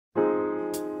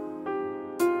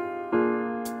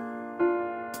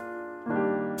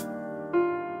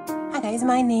Guys,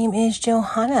 my name is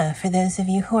Johanna. For those of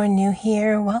you who are new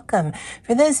here, welcome.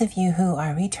 For those of you who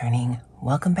are returning,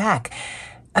 welcome back.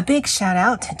 A big shout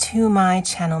out to my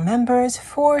channel members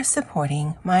for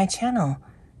supporting my channel.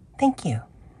 Thank you.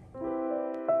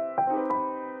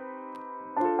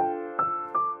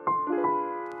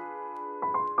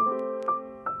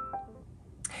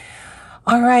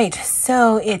 All right,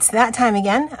 so it's that time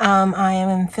again. I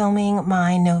am filming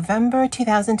my November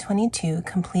 2022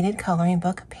 completed coloring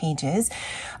book pages.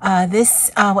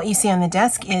 What you see on the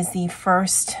desk is the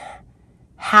first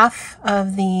half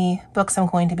of the books I'm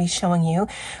going to be showing you.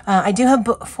 I do have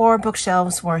 4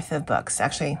 bookshelves worth of books.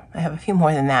 Actually, I have a few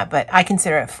more than that, but I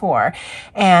consider it 4.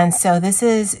 And so this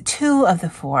is 2 of the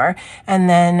 4, and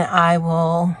then I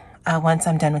will once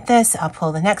I'm done with this, I'll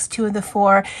pull the next 2 of the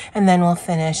 4, and then we'll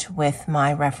finish with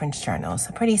my reference journal.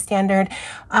 So pretty standard.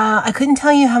 I couldn't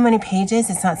tell you how many pages.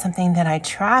 It's not something that I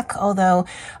track, although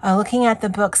looking at the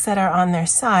books that are on their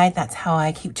side, that's how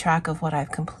I keep track of what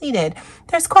I've completed.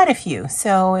 There's quite a few.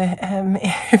 So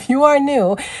if you are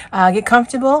new, get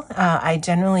comfortable. I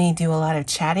generally do a lot of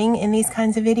chatting in these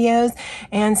kinds of videos,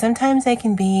 and sometimes they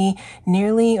can be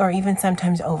nearly or even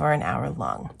sometimes over an hour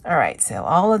long. All right, so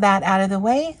all of that out of the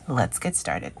way, let's get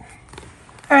started.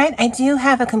 All right, I do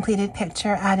have a completed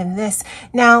picture out of this.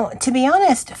 Now, to be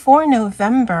honest, for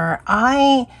November,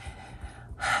 I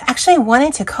actually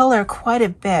wanted to color quite a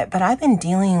bit, but I've been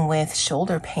dealing with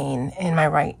shoulder pain in my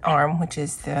right arm, which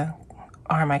is the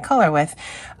arm I color with,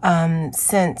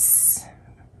 since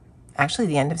actually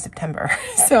the end of September.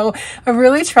 So I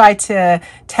really tried to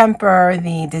temper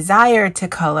the desire to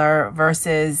color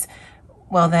versus,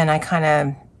 well, then I kind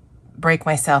of break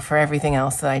myself for everything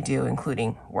else that I do,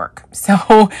 including work. So,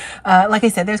 like I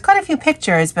said, there's quite a few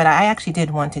pictures, but I actually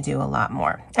did want to do a lot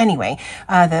more. Anyway,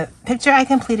 the picture I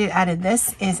completed out of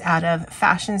this is out of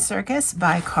Fashion Circus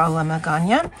by Carla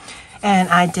Magana. And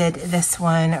I did this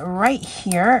one right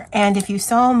here. And if you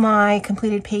saw my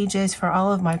completed pages for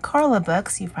all of my Carla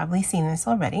books, you've probably seen this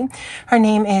already. Her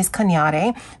name is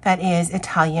Cognare. That is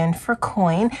Italian for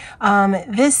coin.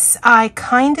 This I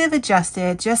kind of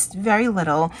adjusted just very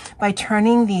little by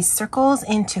turning these circles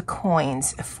into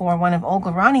coins for one of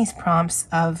Olga Rani's prompts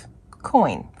of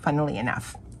coin, funnily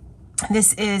enough.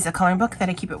 This is a coloring book that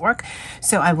I keep at work,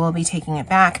 so I will be taking it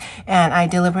back, and I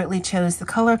deliberately chose the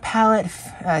color palette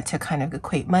to kind of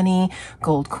equate money,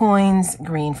 gold coins,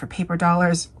 green for paper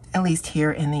dollars, at least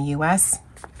here in the US.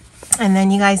 And then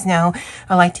you guys know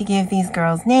I like to give these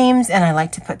girls names, and I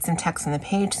like to put some text on the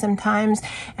page sometimes.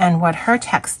 And what her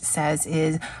text says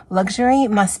is, luxury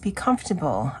must be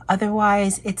comfortable,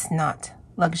 otherwise it's not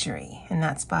luxury. And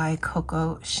that's by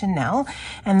Coco Chanel.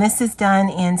 And this is done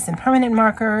in some permanent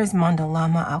markers,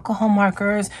 Mondolama alcohol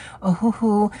markers,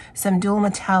 Ohuhu, some dual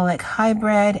metallic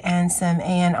hybrid, and some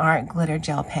A&R glitter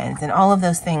gel pens. And all of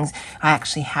those things I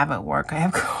actually have at work. I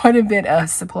have quite a bit of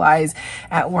supplies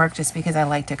at work just because I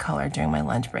like to color during my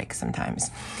lunch break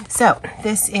sometimes. So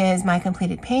this is my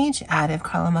completed page out of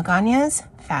Carla Magana's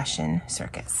Fashion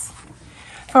Circus.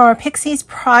 For our Pixies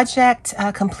project,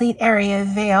 Complete Area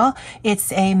Veil,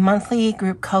 it's a monthly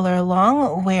group color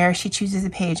along where she chooses a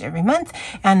page every month.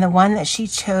 And the one that she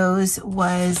chose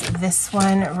was this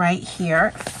one right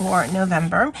here for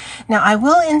November. Now, I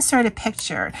will insert a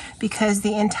picture because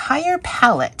the entire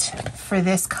palette for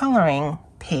this coloring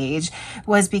page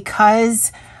was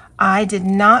because I did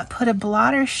not put a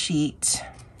blotter sheet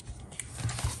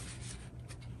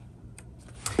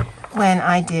when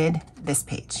I did this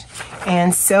page.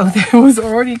 And so there was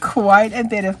already quite a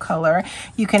bit of color.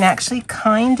 You can actually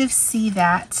kind of see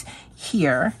that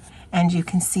here, and you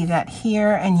can see that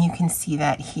here, and you can see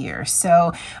that here.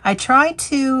 So I tried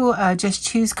to just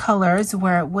choose colors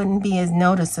where it wouldn't be as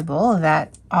noticeable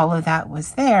that all of that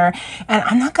was there. And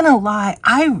I'm not gonna lie,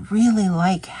 I really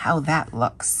like how that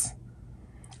looks.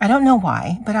 I don't know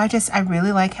why, but I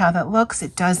really like how that looks.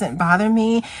 It doesn't bother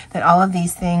me that all of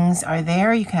these things are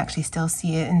there. You can actually still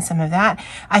see it in some of that.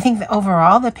 I think that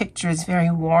overall the picture is very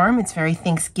warm. It's very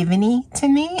Thanksgiving-y to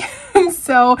me.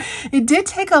 So it did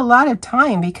take a lot of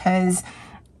time because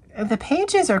the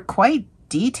pages are quite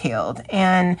detailed,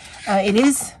 and it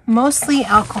is mostly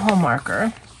alcohol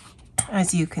marker,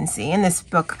 as you can see. In this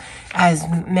book, as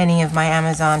many of my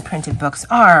Amazon printed books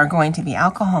are going to be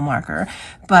alcohol marker,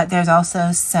 but there's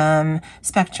also some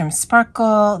Spectrum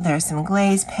Sparkle, there's some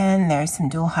glaze pen, there's some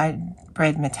dual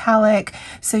hybrid metallic.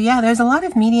 So yeah, there's a lot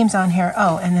of mediums on here.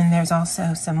 Oh, and then there's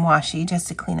also some washi just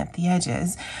to clean up the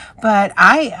edges. But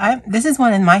this is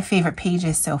one of my favorite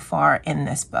pages so far in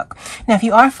this book. Now, if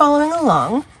you are following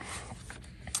along,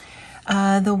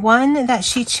 The one that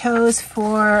she chose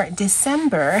for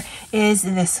December is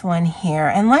this one here.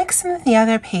 And like some of the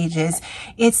other pages,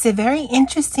 it's a very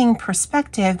interesting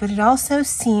perspective, but it also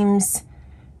seems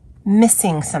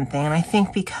missing something. And I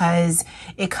think because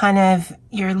it kind of,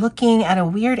 you're looking at a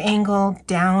weird angle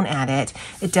down at it.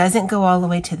 It doesn't go all the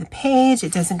way to the page.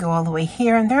 It doesn't go all the way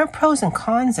here. And there are pros and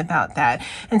cons about that.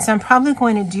 And so I'm probably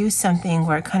going to do something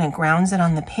where it kind of grounds it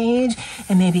on the page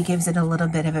and maybe gives it a little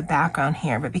bit of a background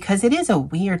here. But because it is a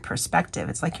weird perspective,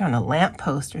 it's like you're on a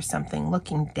lamppost or something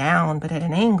looking down, but at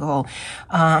an angle.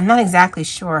 I'm not exactly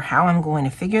sure how I'm going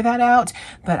to figure that out,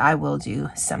 but I will do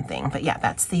something. But yeah,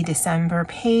 that's the December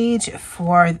page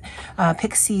for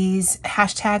Pixie's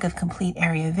hashtag of complete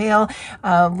area veil.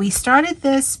 We started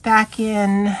this back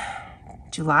in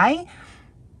July,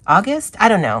 August, I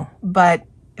don't know, but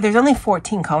there's only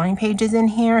 14 coloring pages in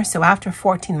here. So after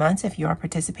 14 months, if you're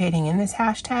participating in this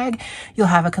hashtag, you'll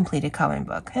have a completed coloring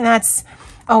book. And that's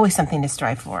always something to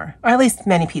strive for, or at least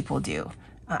many people do.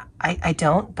 I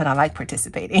don't, but I like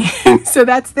participating. So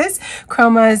that's this,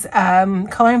 Chroma's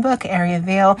coloring book, Area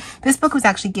Veil. This book was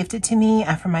actually gifted to me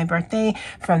for my birthday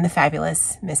from the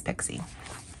fabulous Miss Pixie.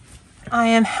 I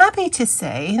am happy to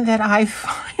say that I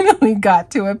finally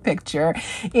got to a picture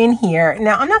in here.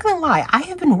 Now, I'm not going to lie. I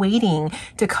have been waiting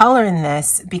to color in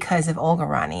this because of Olga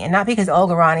Rani, and not because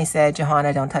Olga Rani said,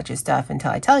 Johanna, don't touch your stuff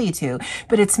until I tell you to,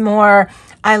 but it's more,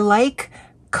 I like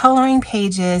coloring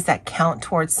pages that count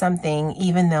towards something,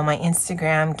 even though my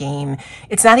Instagram game,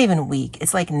 it's not even weak.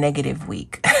 It's like negative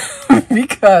weak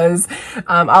because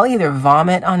I'll either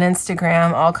vomit on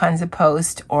Instagram, all kinds of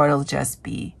posts, or it'll just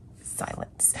be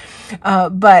silence.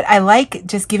 But I like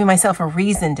just giving myself a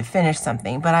reason to finish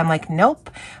something, but I'm like, nope,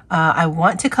 I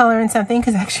want to color in something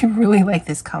because I actually really like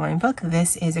this coloring book.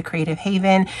 This is a Creative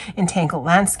Haven, Entangled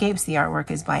Landscapes. The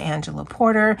artwork is by Angela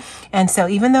Porter. And so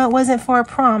even though it wasn't for a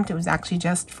prompt, it was actually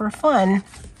just for fun,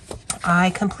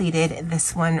 I completed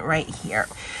this one right here.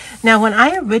 Now, when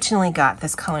I originally got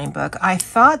this coloring book, I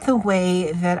thought the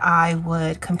way that I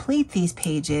would complete these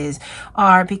pages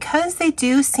are, because they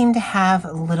do seem to have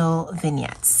little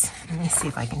vignettes. Let me see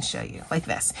if I can show you, like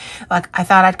this. Like, I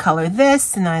thought I'd color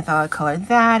this, and then I thought I'd color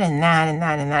that, and that, and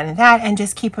that, and that, and that, and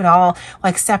just keep it all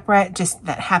like separate, just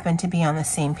that happened to be on the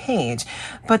same page.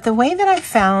 But the way that I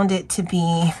found it to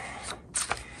be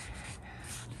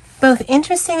both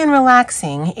interesting and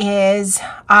relaxing is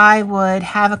I would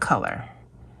have a color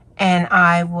and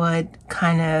I would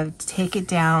kind of take it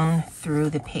down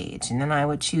through the page, and then I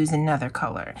would choose another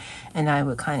color and I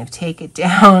would kind of take it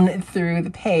down through the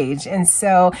page. And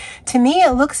so to me,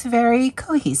 it looks very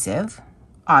cohesive,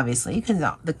 obviously, because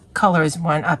the colors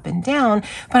went up and down,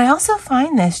 but I also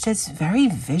find this just very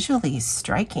visually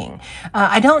striking.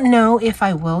 I don't know if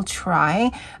I will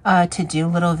try to do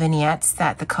little vignettes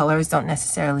that the colors don't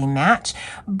necessarily match,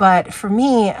 but for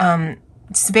me,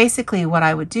 so basically what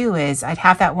I would do is I'd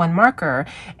have that one marker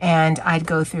and I'd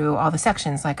go through all the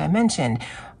sections like I mentioned.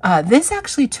 This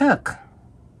actually took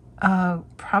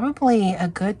probably a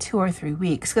good 2 or 3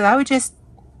 weeks, because I would just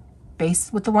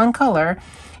base with the one color,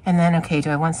 and then, okay,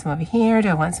 do I want some over here? Do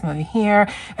I want some over here?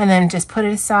 And then just put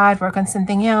it aside, work on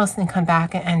something else, and then come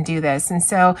back and do this. And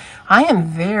so I am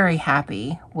very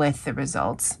happy with the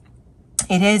results.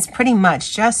 It is pretty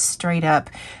much just straight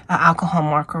up alcohol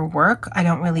marker work. I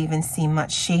don't really even see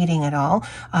much shading at all.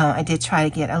 I did try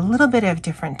to get a little bit of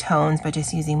different tones by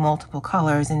just using multiple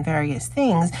colors and various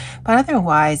things, but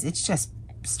otherwise it's just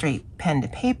straight pen to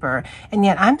paper, and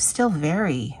yet I'm still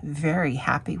very, very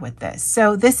happy with this.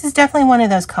 So this is definitely one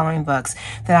of those coloring books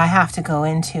that I have to go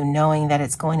into knowing that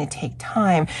it's going to take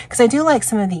time, because I do like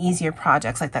some of the easier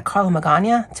projects, like that Carlo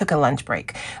Magana took a lunch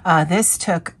break. This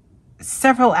took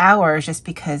several hours just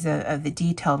because of the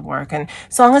detailed work. And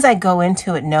so long as I go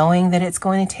into it knowing that it's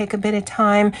going to take a bit of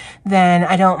time, then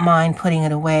I don't mind putting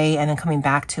it away and then coming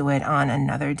back to it on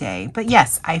another day. But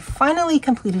yes, I finally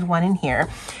completed one in here.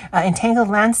 Entangled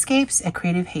Landscapes, a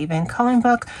Creative Haven coloring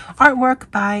book, artwork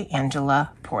by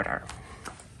Angela Porter.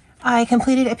 I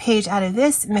completed a page out of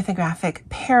this, Mythographic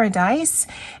Paradise,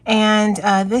 and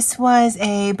this was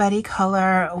a buddy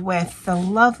color with the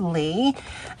lovely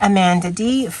Amanda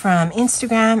D from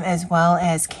Instagram, as well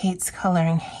as Kate's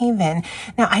Coloring Haven.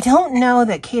 Now, I don't know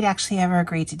that Kate actually ever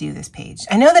agreed to do this page.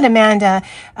 I know that Amanda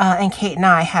and Kate and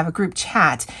I have a group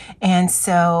chat, and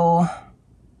so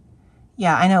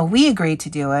yeah, I know we agreed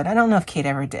to do it. I don't know if Kate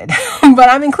ever did, but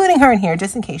I'm including her in here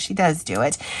just in case she does do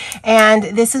it. And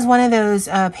this is one of those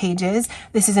pages.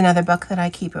 This is another book that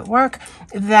I keep at work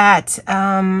that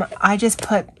I just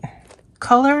put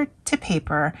color to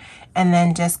paper and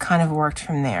then just kind of worked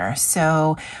from there.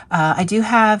 So I do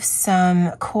have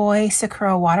some Koi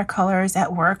Sakura watercolors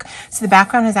at work. So the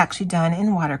background is actually done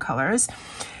in watercolors.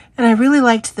 And I really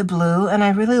liked the blue, and I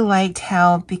really liked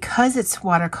how, because it's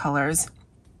watercolors,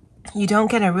 you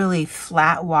don't get a really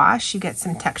flat wash. You get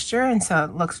some texture, and so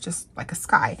it looks just like a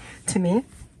sky to me.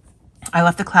 I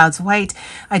left the clouds white.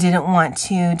 I didn't want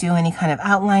to do any kind of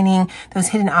outlining. Those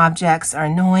hidden objects are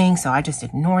annoying, so I just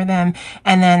ignore them.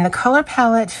 And then the color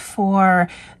palette for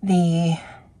the,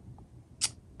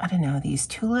 I don't know, these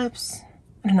tulips,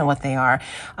 I don't know what they are,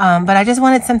 but I just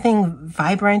wanted something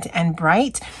vibrant and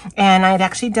bright, and I had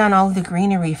actually done all of the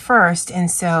greenery first, and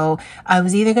so I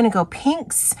was either going to go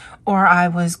pinks or I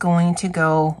was going to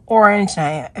go orange, and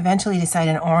I eventually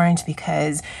decided orange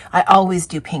because I always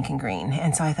do pink and green,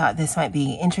 and so I thought this might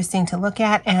be interesting to look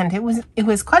at, and it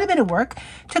was quite a bit of work.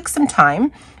 Took some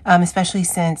time, especially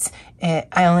since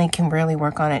I only can really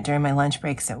work on it during my lunch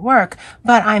breaks at work,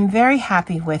 but I'm very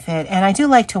happy with it, and I do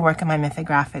like to work in my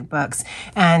mythographic books,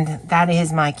 and that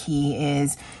is my key,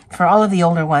 is for all of the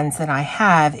older ones that I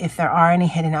have, if there are any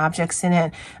hidden objects in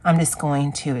it, I'm just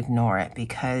going to ignore it,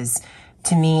 because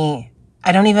to me,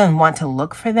 I don't even want to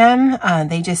look for them.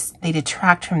 They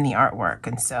detract from the artwork,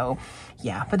 and so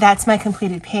yeah, but that's my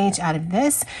completed page out of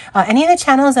this. Any of the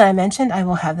channels that I mentioned, I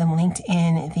will have them linked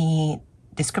in the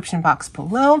description box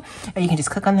below. You can just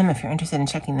click on them if you're interested in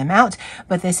checking them out.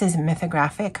 But this is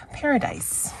Mythographic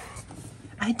Paradise.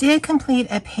 I did complete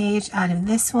a page out of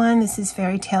this one. This is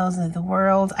Fairy Tales of the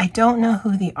World. I don't know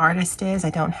who the artist is.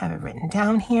 I don't have it written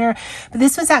down here. But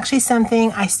this was actually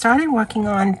something I started working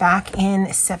on back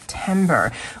in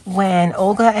September when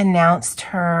Olga announced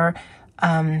her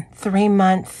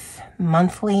 3-month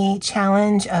monthly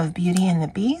challenge of Beauty and the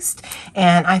Beast,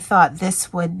 and I thought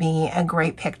this would be a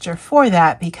great picture for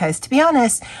that, because to be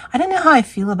honest, I don't know how I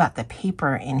feel about the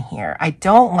paper in here. I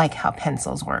don't like how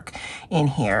pencils work in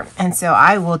here, and so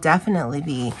I will definitely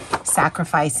be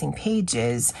sacrificing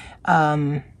pages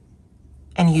and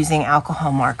using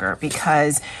alcohol marker,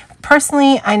 because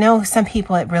personally, I know some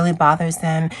people, it really bothers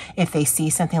them if they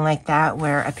see something like that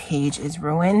where a page is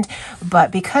ruined, but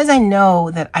because I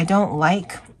know that I don't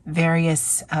like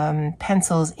various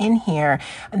pencils in here,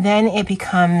 then it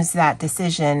becomes that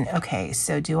decision, okay,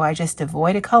 so do I just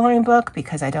avoid a coloring book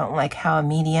because I don't like how a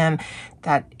medium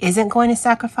that isn't going to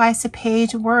sacrifice a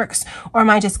page works, or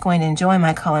am I just going to enjoy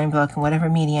my coloring book in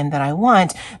whatever medium that I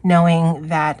want, knowing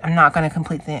that I'm not going to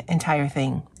complete the entire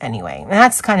thing anyway? And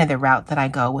that's kind of the route that I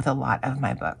go with a lot of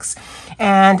my books.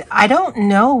 And I don't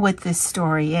know what this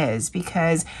story is,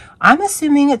 because I'm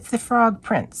assuming it's the Frog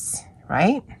Prince,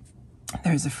 right?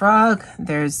 There's a frog,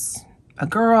 there's a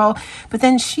girl, but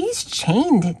then she's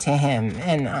chained to him.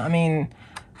 And I mean,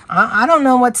 I don't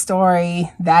know what story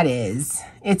that is.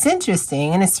 It's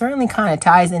interesting, and it certainly kind of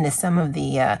ties into some of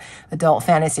the adult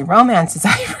fantasy romances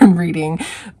I've been reading.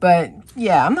 But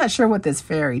yeah, I'm not sure what this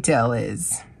fairy tale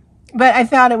is. But I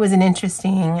thought it was an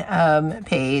interesting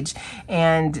page,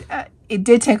 and it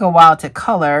did take a while to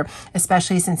color,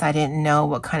 especially since I didn't know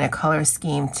what kind of color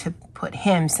scheme to put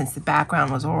him, since the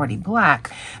background was already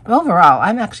black. But overall,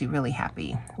 I'm actually really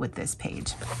happy with this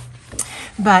page.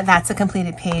 But that's a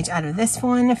completed page out of this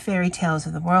one, Fairy Tales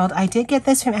of the World. I did get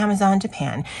this from Amazon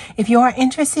Japan. If you are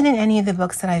interested in any of the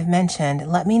books that I've mentioned,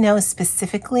 let me know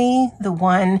specifically the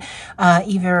one,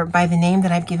 either by the name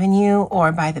that I've given you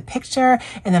or by the picture,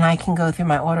 and then I can go through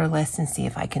my order list and see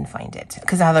if I can find it,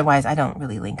 because otherwise I don't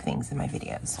really link things in my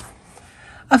videos.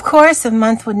 Of course, a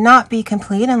month would not be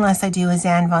complete unless I do a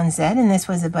Zan Von Zed, and this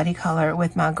was a buddy color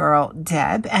with my girl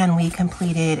Deb, and we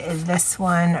completed this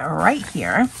one right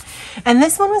here. And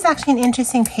this one was actually an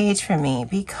interesting page for me,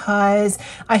 because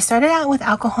I started out with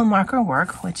alcohol marker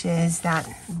work, which is that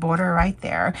border right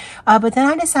there, but then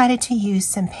I decided to use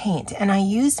some paint, and I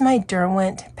used my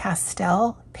Derwent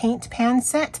pastel paint pan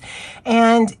set,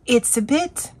 and it's a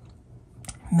bit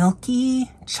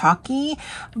milky, chalky,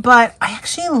 but I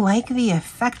actually like the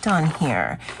effect on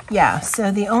here. Yeah, so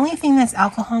the only thing that's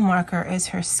alcohol marker is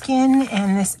her skin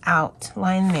and this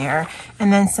outline there,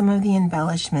 and then some of the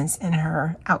embellishments in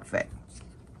her outfit.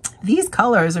 These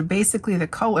colors are basically the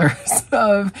colors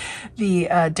of the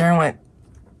Derwent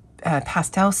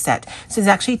pastel set. So there's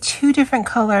actually 2 different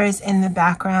colors in the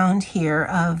background here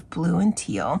of blue and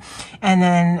teal, and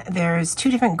then there's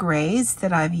 2 different grays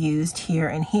that I've used here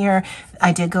and here.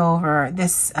 I did go over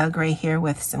this gray here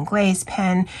with some glaze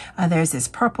pen. There's this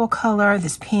purple color,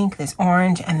 this pink, this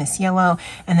orange, and this yellow,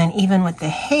 and then even with the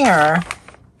hair,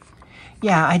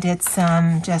 yeah, I did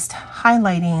some just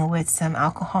highlighting with some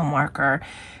alcohol marker,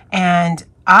 and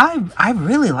I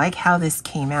really like how this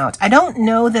came out. I don't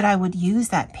know that I would use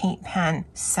that paint pan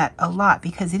set a lot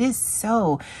because it is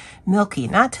so milky,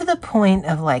 not to the point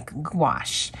of like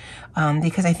gouache,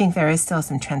 because I think there is still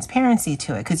some transparency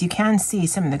to it because you can see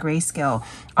some of the grayscale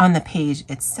on the page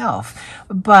itself,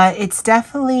 but it's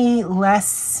definitely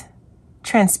less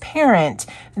transparent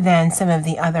than some of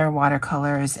the other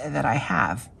watercolors that I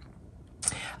have.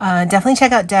 Definitely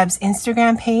check out Deb's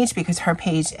Instagram page because her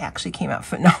page actually came out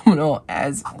phenomenal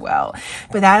as well.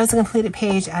 But that was a completed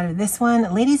page out of this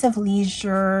one, Ladies of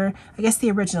Leisure, I guess the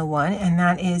original one, and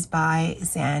that is by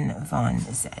Zan Von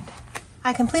Zed.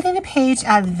 I completed a page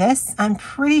out of this, I'm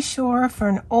pretty sure for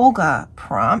an Olga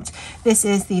prompt. This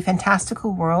is The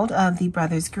Fantastical World of the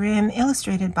Brothers Grimm,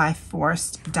 illustrated by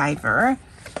Forrest Diver.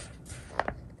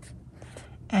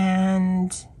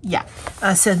 And yeah,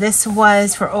 so this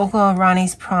was for Olga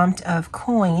Ronnie's prompt of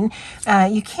coin.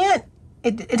 You can't,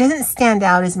 it doesn't stand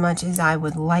out as much as I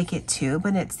would like it to,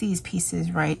 but it's these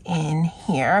pieces right in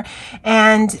here.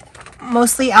 And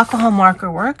mostly alcohol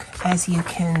marker work, as you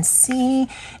can see.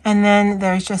 And then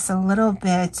there's just a little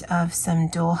bit of some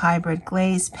dual hybrid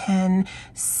glaze pen,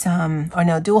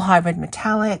 dual hybrid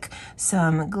metallic,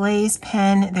 some glaze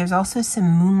pen. There's also some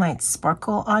moonlight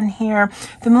sparkle on here.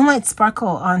 The moonlight sparkle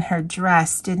on her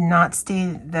dress did not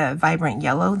stay the vibrant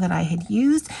yellow that I had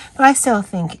used, but I still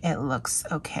think it looks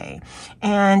okay.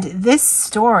 And this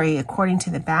story, according to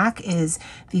the back, is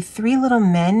The Three Little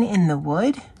Men in the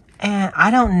Wood. And I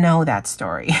don't know that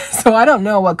story. So I don't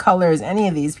know what colors any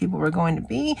of these people were going to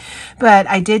be, but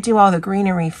I did do all the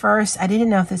greenery first. I didn't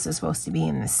know if this was supposed to be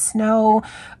in the snow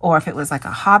or if it was like a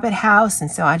hobbit house.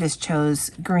 And so I just chose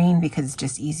green because it's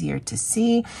just easier to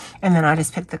see. And then I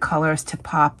just picked the colors to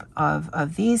pop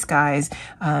of these guys,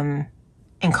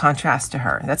 in contrast to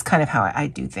her. That's kind of how I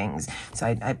do things. So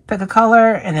I pick a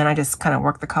color and then I just kind of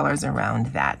work the colors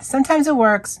around that. Sometimes it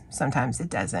works, sometimes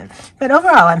it doesn't. But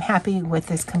overall, I'm happy with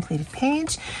this completed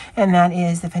page. And that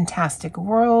is The Fantastic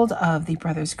World of the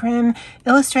Brothers Grimm,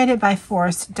 illustrated by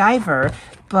Forrest Diver,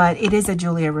 but it is a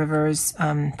Julia Rivers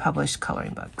published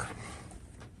coloring book.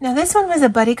 Now this one was a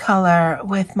buddy color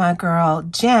with my girl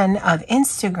Jen of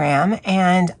Instagram,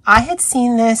 and I had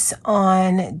seen this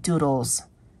on Doodle's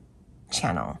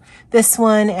channel. This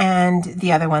one and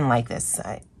the other one like this.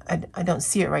 I don't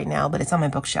see it right now, but it's on my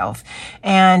bookshelf.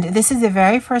 And this is the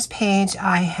very first page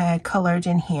I had colored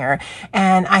in here.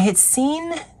 And I had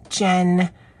seen Jen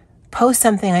post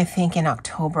something, I think in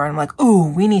October. And I'm like,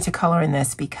 ooh, we need to color in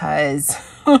this because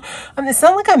it's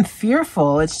not like I'm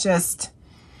fearful. It's just,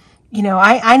 you know,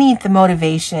 I need the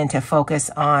motivation to focus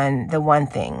on the one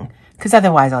thing, because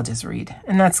otherwise I'll just read.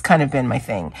 And that's kind of been my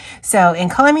thing. So in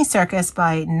Color Me Circus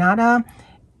by Nada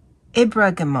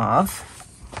Ibragimov,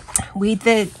 we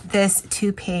did this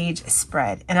 2-page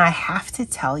spread. And I have to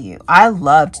tell you, I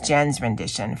loved Jen's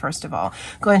rendition, first of all.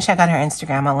 Go and check out her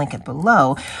Instagram. I'll link it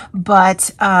below.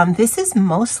 But this is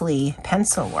mostly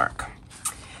pencil work.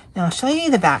 Now I'll show you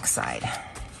the back side.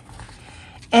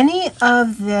 Any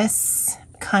of this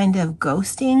kind of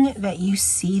ghosting that you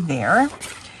see there,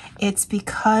 it's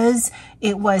because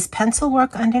it was pencil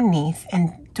work underneath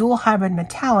and dual hybrid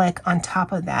metallic on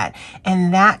top of that,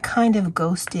 and that kind of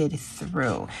ghosted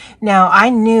through. Now, I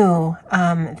knew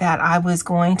that I was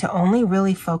going to only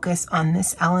really focus on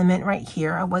this element right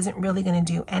here. I wasn't really going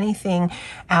to do anything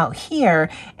out here,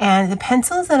 and the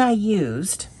pencils that I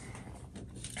used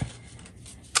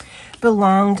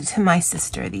belonged to my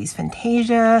sister, these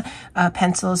Fantasia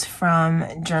pencils from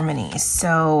Germany.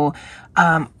 So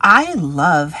I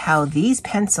love how these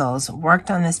pencils worked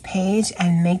on this page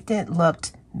and made it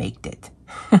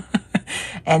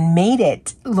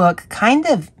look kind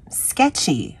of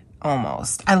sketchy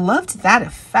almost. I loved that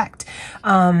effect.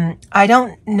 I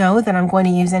don't know that I'm going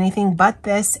to use anything but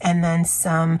this and then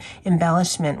some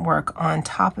embellishment work on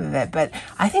top of it, but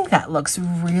I think that looks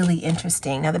really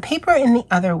interesting. Now the paper in the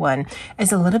other one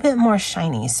is a little bit more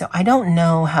shiny, so I don't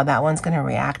know how that one's going to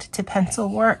react to pencil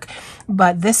work,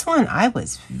 but this one I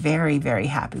was very, very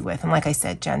happy with. And like I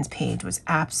said, Jen's page was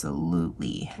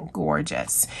absolutely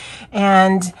gorgeous.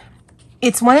 And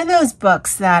it's one of those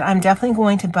books that I'm definitely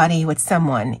going to buddy with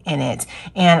someone in it,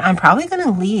 and I'm probably going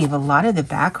to leave a lot of the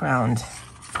background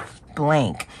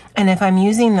blank. And if I'm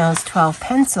using those 12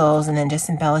 pencils and then just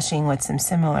embellishing with some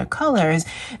similar colors,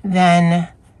 then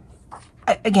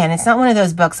again, it's not one of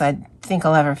those books I think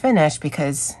I'll ever finish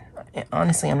because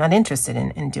honestly, I'm not interested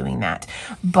in doing that.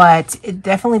 But it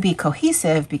definitely be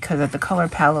cohesive because of the color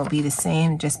palette will be the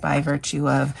same just by virtue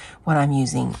of what I'm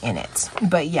using in it.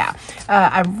 But yeah,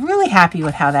 I'm really happy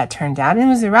with how that turned out. It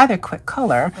was a rather quick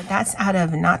color, but that's out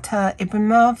of Nata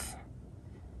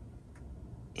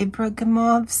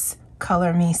Ibragimov's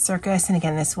Color Me Circus. And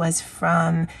again, this was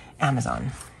from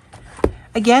Amazon.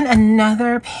 Again,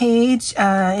 another page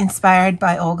inspired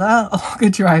by Olga. Olga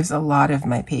drives a lot of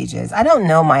my pages. I don't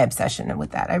know my obsession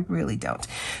with that. I really don't.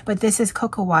 But this is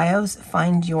Coco Wyo's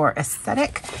Find Your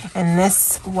Aesthetic. And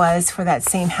this was for that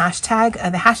same hashtag.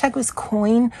 The hashtag was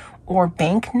coin or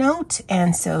banknote.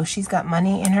 And so she's got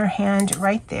money in her hand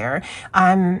right there.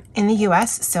 I'm in the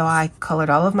US, so I colored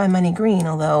all of my money green,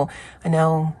 although I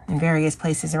know in various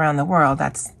places around the world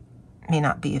that's may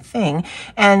not be a thing.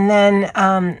 And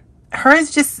then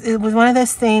hers just, it was one of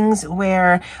those things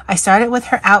where I started with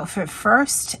her outfit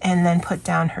first and then put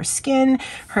down her skin,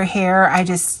 her hair. I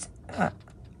just,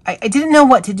 I didn't know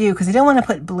what to do because I didn't want to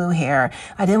put blue hair.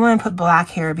 I didn't want to put black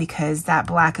hair because that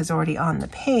black is already on the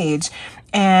page.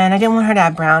 And I didn't want her to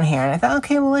have brown hair. And I thought,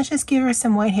 okay, well, let's just give her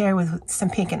some white hair with some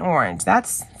pink and orange.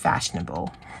 That's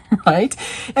fashionable, right?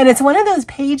 And it's one of those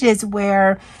pages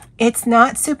where it's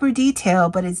not super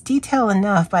detailed, but it's detailed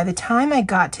enough. By the time I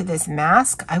got to this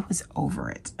mask, I was over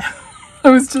it. I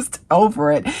was just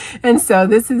over it. And so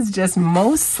this is just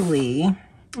mostly, I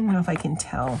don't know if I can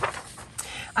tell,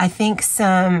 I think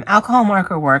some alcohol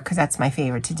marker work, because that's my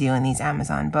favorite to do in these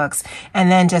Amazon books,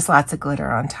 and then just lots of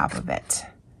glitter on top of it.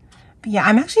 But yeah,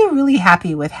 I'm actually really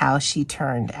happy with how she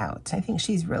turned out. I think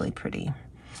she's really pretty.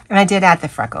 And I did add the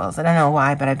freckles. I don't know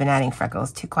why, but I've been adding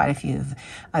freckles to quite a few of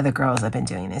other girls I've been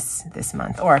doing this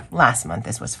month, or last month.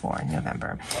 This was for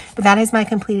November. But that is my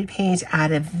completed page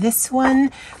out of this one,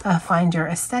 Find Your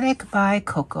Aesthetic by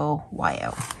Coco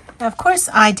Wyo. Now, of course,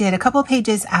 I did a couple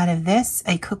pages out of this,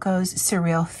 a Coco's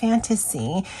Surreal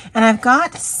Fantasy, and I've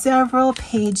got several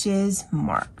pages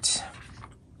marked.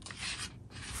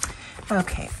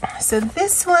 Okay, so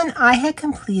this one I had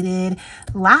completed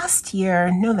last year,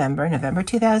 November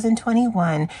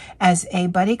 2021, as a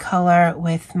buddy color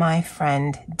with my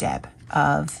friend Deb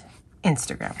of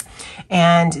Instagram.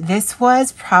 And this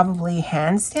was probably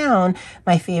hands down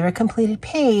my favorite completed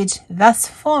page thus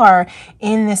far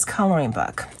in this coloring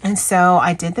book. And so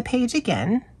I did the page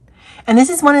again. And this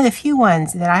is one of the few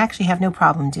ones that I actually have no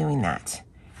problem doing that.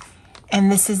 And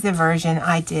this is the version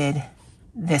I did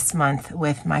this month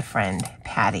with my friend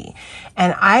Patty.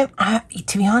 And I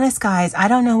to be honest, guys, I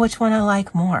don't know which one I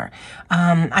like more.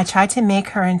 I tried to make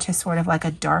her into sort of like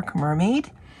a dark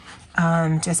mermaid,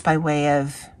 just by way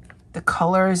of the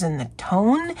colors and the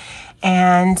tone.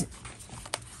 And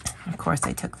of course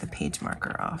I took the page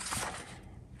marker off.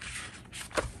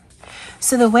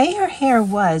 So the way her hair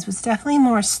was definitely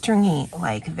more stringy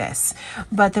like this,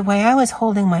 but the way I was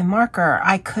holding my marker,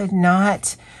 I could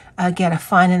not get a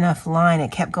fine enough line.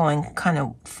 It kept going kind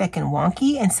of thick and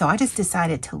wonky, and so I just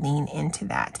decided to lean into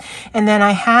that. And then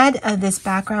I had this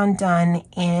background done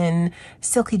in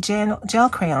silky gel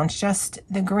crayons, just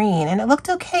the green, and it looked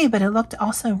okay, but it looked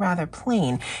also rather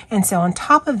plain. And so on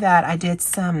top of that, I did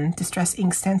some distress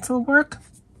ink stencil work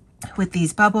with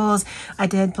these bubbles. I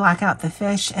did black out the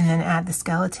fish and then add the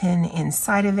skeleton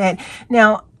inside of it.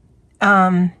 Now,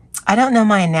 I don't know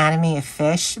my anatomy of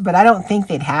fish, but I don't think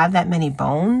they'd have that many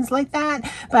bones like that.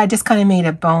 But I just kind of made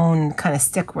a bone kind of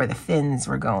stick where the fins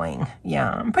were going.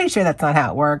 Yeah, I'm pretty sure that's not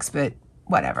how it works, but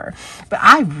whatever. But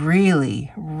I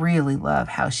really, really love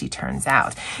how she turns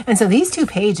out. And so these two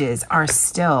pages are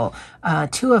still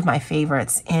two of my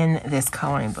favorites in this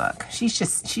coloring book. She's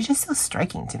just so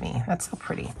striking to me. That's so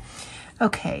pretty.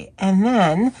 Okay, and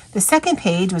then the second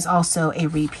page was also a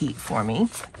repeat for me.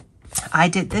 I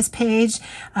did this page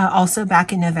also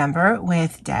back in November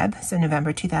with Deb, so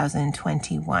November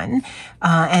 2021.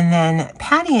 And then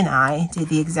Patty and I did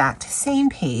the exact same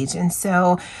page. And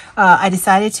so I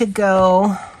decided to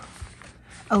go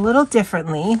a little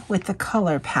differently with the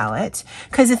color palette,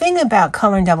 because the thing about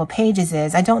coloring double pages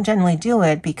is I don't generally do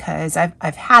it because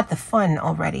I've had the fun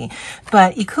already.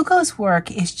 But Ikuko's work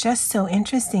is just so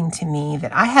interesting to me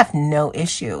that I have no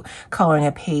issue coloring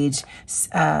a page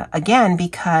again,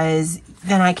 because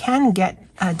then I can get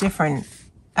different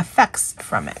effects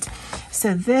from it.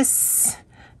 So this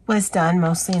was done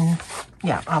mostly in,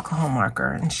 yeah, alcohol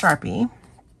marker and Sharpie.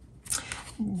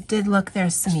 Did look,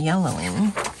 there's some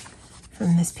yellowing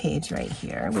from this page right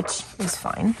here, which is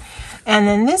fine. And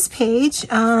then this page,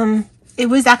 it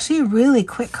was actually a really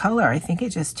quick color. I think it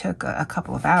just took a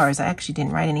couple of hours. I actually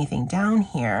didn't write anything down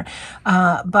here,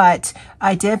 but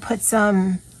I did put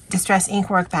some distress ink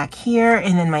work back here,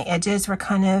 and then my edges were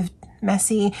kind of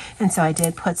messy, and so I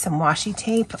did put some washi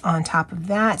tape on top of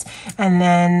that, and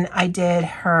then I did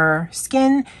her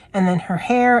skin and then her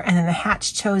hair, and then the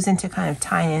hatch chosen to kind of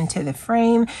tie into the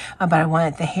frame, but I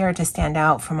wanted the hair to stand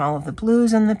out from all of the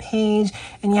blues on the page.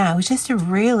 And yeah, it was just a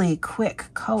really quick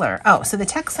color. Oh, so the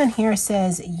text on here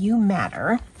says "You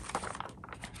matter."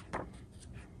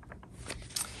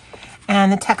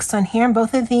 And the text on here,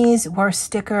 both of these were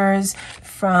stickers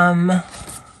from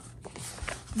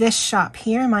this shop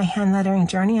here, My Hand Lettering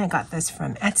Journey. I got this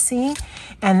from Etsy.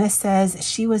 And this says,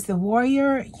 "She was the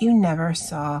warrior you never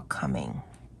saw coming."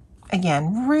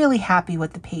 Again, really happy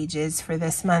with the pages for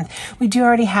this month. We do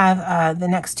already have the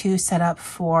next two set up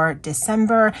for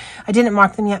December. I didn't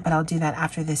mark them yet, but I'll do that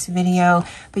after this video.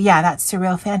 But yeah, that's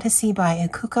Surreal Fantasy by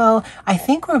Ikuko. I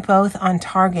think we're both on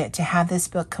target to have this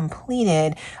book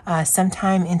completed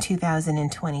sometime in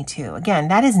 2022. Again,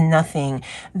 that is nothing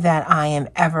that I am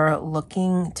ever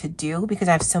looking to do because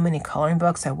I have so many coloring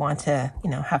books. I want to,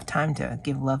 have time to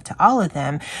give love to all of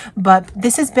them. But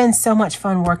this has been so much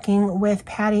fun working with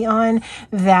Patty on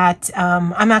that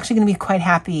I'm actually going to be quite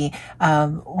happy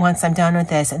once I'm done with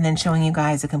this and then showing you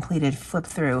guys a completed flip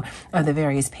through of the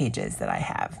various pages that I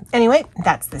have. Anyway,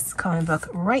 that's this coloring book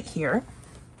right here.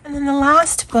 And then the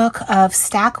last book of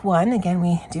stack one, again,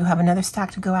 we do have another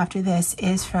stack to go after this,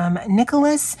 is from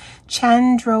Nicholas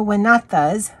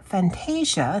Chandrawinatha's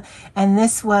Fantasia, and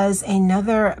this was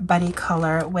another buddy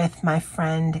color with my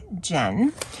friend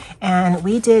Jen, and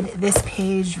we did this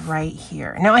page right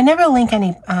here. Now, I never link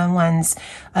any ones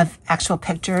of actual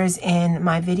pictures in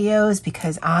my videos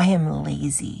because I am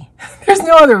lazy. There's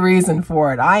no other reason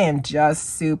for it. I am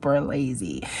just super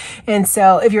lazy. And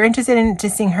so if you're interested in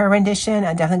just seeing her rendition,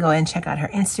 I'd definitely go ahead and check out her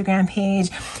Instagram page.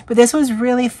 But this was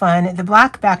really fun. The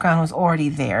black background was already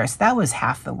there, so that was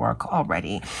half the work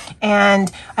already.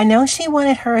 And I know she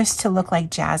wanted hers to look like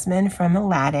Jasmine from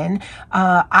Aladdin.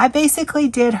 I basically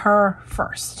did her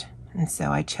first. And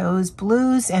so I chose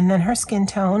blues and then her skin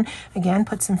tone. Again,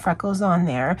 put some freckles on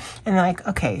there. And like,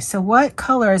 okay, so what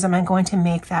colors am I going to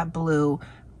make that blue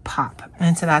pop?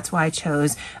 And so that's why I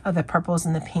chose the purples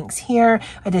and the pinks here.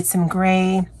 I did some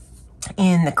gray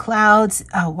in the clouds,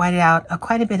 whited out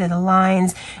quite a bit of the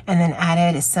lines, and then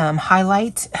added some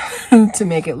highlight to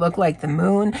make it look like the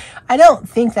moon. I don't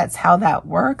think that's how that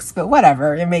works, but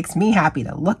whatever. It makes me happy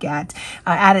to look at.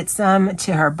 I added some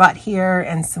to her butt here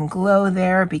and some glow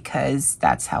there because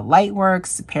that's how light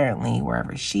works. Apparently,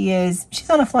 wherever she is, she's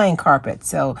on a flying carpet,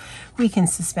 so we can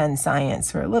suspend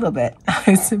science for a little bit,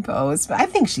 I suppose. But I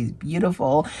think she's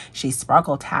beautiful. She's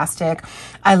sparkle-tastic.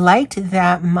 I liked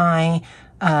that my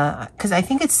because I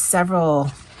think it's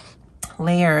several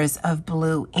layers of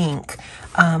blue ink.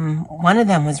 One of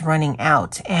them was running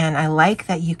out, and I like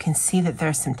that you can see that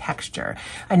there's some texture.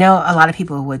 I know a lot of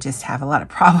people would just have a lot of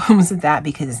problems with that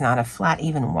because it's not a flat,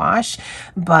 even wash,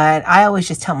 but I always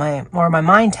just tell my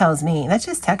mind tells me that's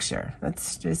just texture.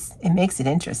 That's just, it makes it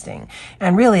interesting.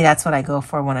 And really that's what I go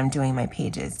for when I'm doing my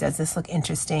pages. Does this look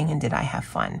interesting and did I have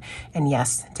fun? And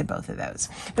yes to both of those.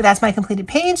 But that's my completed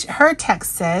page. Her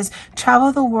text says,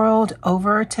 "Travel the world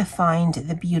over to find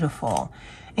the beautiful."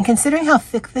 And considering how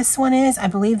thick this one is, I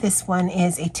believe this one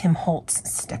is a Tim Holtz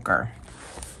sticker.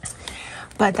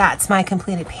 But that's my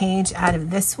completed page out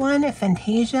of this one,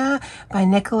 Fantasia by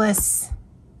Nicholas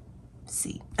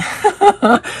C.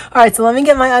 All right, so let me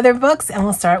get my other books and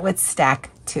we'll start with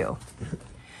stack 2.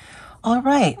 All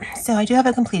right, so I do have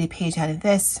a completed page out of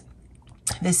this.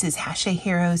 This is Hachette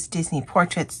Heroes Disney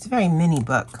Portraits. It's a very mini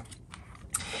book.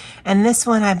 And this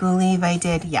one I believe I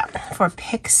did, yeah, for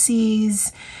Pixie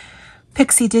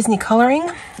Disney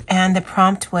Coloring, and the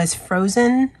prompt was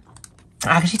Frozen.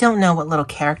 I actually don't know what little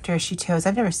character she chose.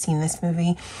 I've never seen this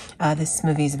movie. This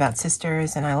movie is about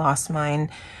sisters, and I lost mine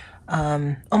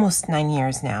almost 9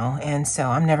 years now, and so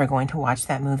I'm never going to watch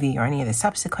that movie or any of the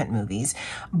subsequent movies.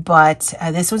 But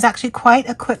this was actually quite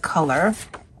a quick color.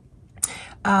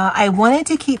 I wanted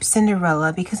to keep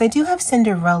Cinderella because I do have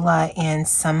Cinderella in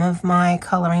some of my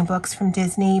coloring books from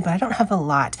Disney, but I don't have a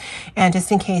lot. And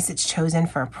just in case it's chosen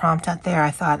for a prompt out there,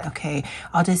 I thought, okay,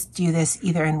 I'll just do this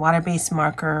either in water-based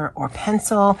marker or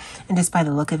pencil. And just by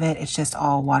the look of it, it's just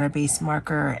all water-based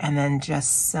marker and then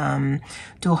just some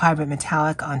dual hybrid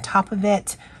metallic on top of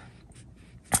it.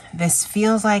 This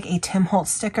feels like a Tim Holtz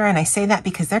sticker, and I say that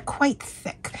because they're quite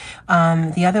thick.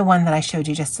 The other one that I showed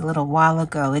you just a little while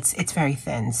ago, it's very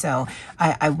thin, so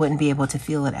I wouldn't be able to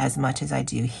feel it as much as I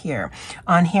do here.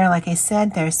 On here, like I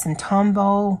said, there's some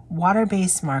Tombow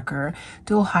water-based marker,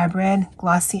 dual hybrid,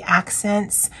 glossy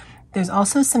accents. There's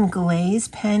also some glaze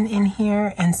pen in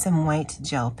here and some white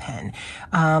gel pen.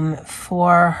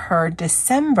 For her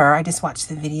December, I just watched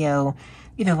the video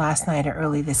either last night or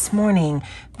early this morning,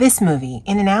 this movie,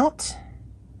 In and Out.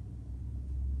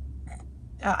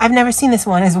 I've never seen this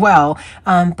one as well,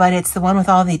 but it's the one with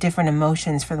all the different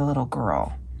emotions for the little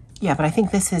girl. Yeah, but I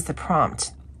think this is the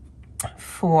prompt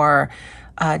for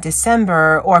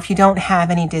December, or if you don't have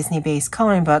any Disney-based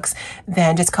coloring books,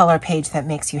 then just color a page that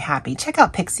makes you happy. Check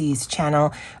out Pixie's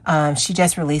channel. She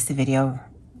just released the video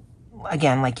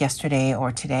again, like yesterday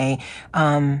or today.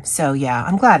 So yeah,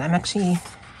 I'm glad. I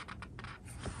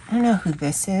don't know who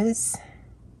this is.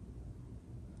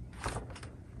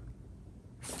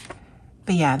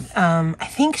 But yeah, I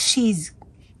think she's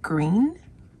green.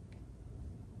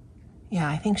 Yeah,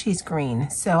 I think she's green.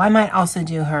 So I might also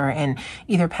do her in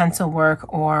either pencil work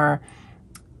or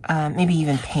maybe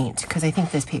even paint, because I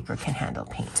think this paper can handle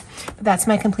paint. But that's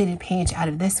my completed page out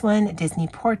of this one, Disney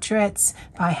Portraits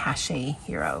by Hashay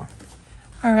Hero.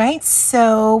 All right,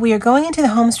 so we are going into the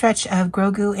home stretch of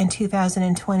Grogu in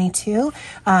 2022.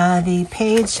 The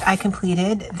page I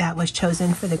completed that was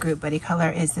chosen for the group buddy color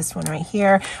is this one right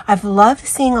here. I've loved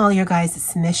seeing all your guys'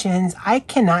 submissions. I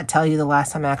cannot tell you the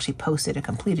last time I actually posted a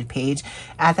completed page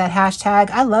at that hashtag.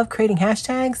 I love creating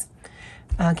hashtags.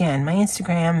 Again, my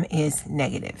Instagram is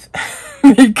negative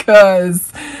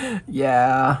because,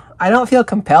 yeah, I don't feel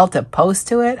compelled to post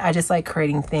to it. I just like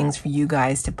creating things for you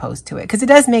guys to post to it because it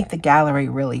does make the gallery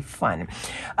really fun.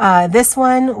 This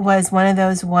one was one of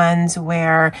those ones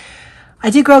where I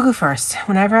do Grogu first.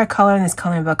 Whenever I color in this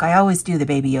coloring book, I always do the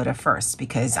Baby Yoda first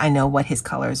because I know what his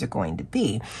colors are going to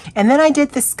be. And then I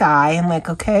did the sky and like,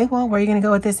 okay, well, where are you going to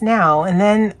go with this now? And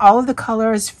then all of the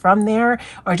colors from there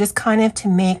are just kind of to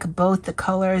make both the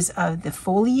colors of the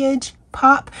foliage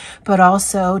pop, but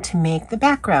also to make the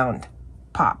background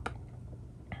pop.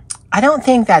 I don't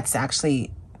think that's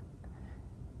actually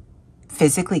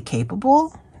physically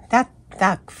capable.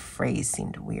 That phrase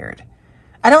seemed weird.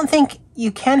 I don't think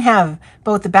you can have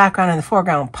both the background and the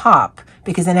foreground pop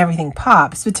because then everything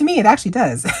pops. But to me, it actually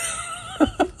does.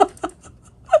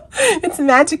 It's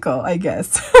magical, I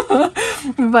guess.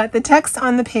 But the text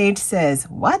on the page says,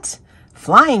 what?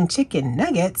 Flying chicken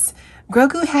nuggets?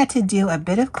 Grogu had to do a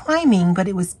bit of climbing, but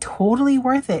it was totally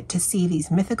worth it to see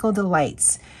these mythical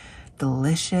delights.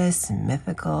 Delicious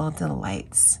mythical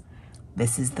delights.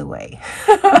 This is the way.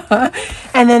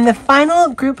 And then the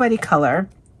final group buddy color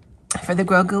for the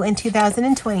Grogu in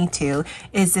 2022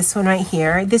 is this one right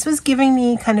here. This was giving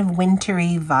me kind of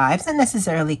wintry vibes, not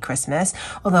necessarily Christmas,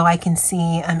 although I can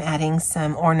see I'm adding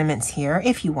some ornaments here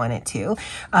if you wanted to.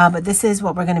 But this is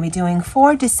what we're going to be doing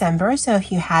for December. So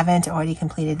if you haven't already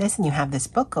completed this and you have this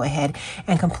book, go ahead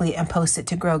and complete and post it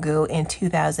to Grogu in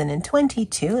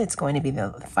 2022. It's going to be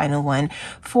the final one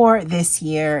for this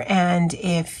year. And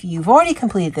if you've already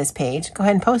completed this page, go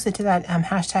ahead and post it to that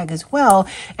hashtag as well.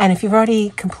 And if you've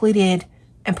already completed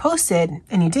and posted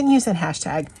and you didn't use that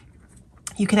hashtag,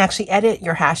 you can actually edit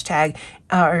your hashtag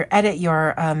or edit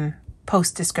your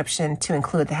post description to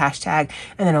include the hashtag,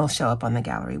 and then it'll show up on the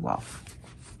gallery wall.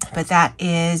 But that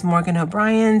is Morgan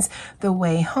O'Brien's The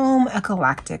Way Home, a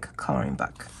galactic coloring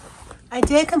book. I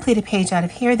did complete a page out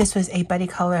of here. This was a buddy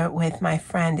color with my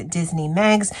friend Disney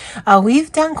Megs.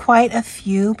 We've done quite a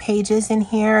few pages in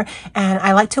here, and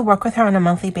I like to work with her on a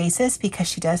monthly basis because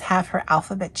she does have her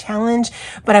alphabet challenge,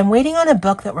 but I'm waiting on a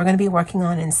book that we're going to be working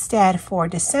on instead for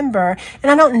December, and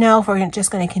I don't know if we're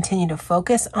just going to continue to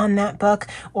focus on that book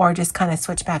or just kind of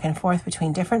switch back and forth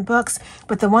between different books.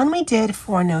 But the one we did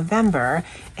for November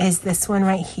is this one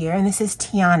right here, and this is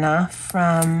Tiana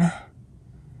from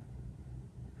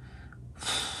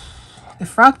The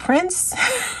Frog Prince?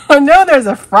 I know there's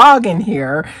a frog in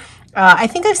here. I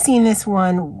think I've seen this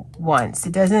one once.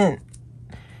 I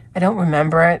don't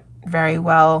remember it very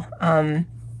well. But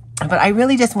I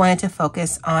really just wanted to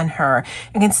focus on her.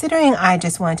 And considering I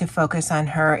just wanted to focus on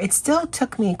her, it still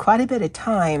took me quite a bit of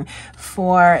time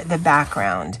for the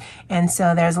background. And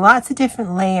so there's lots of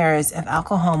different layers of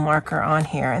alcohol marker on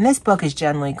here. And this book is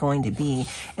generally going to be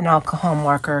an alcohol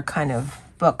marker kind of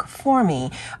book for me,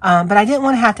 but I didn't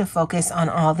want to have to focus on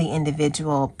all the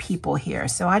individual people here,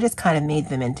 so I just kind of made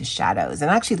them into shadows, and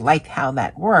I actually liked how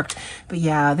that worked. But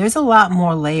yeah, there's a lot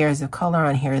more layers of color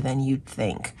on here than you'd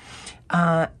think.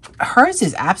 Hers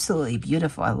is absolutely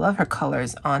beautiful. I love her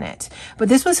colors on it. But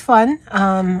this was fun.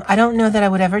 I don't know that I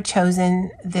would ever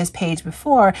chosen this page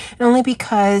before, and only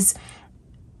because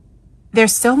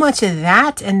there's so much of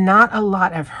that and not a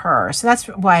lot of her. So that's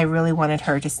why I really wanted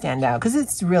her to stand out, because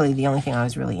it's really the only thing I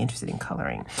was really interested in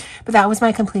coloring. But that was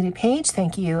my completed page.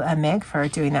 Thank you, Meg, for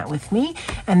doing that with me.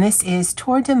 And this is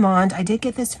Tour de Monde. I did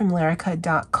get this from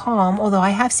Lyrica.com, although I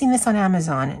have seen this on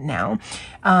Amazon now.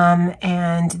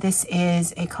 And this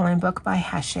is a coloring book by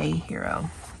Hashay Hero.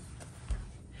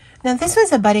 Now this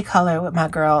was a buddy color with my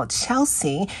girl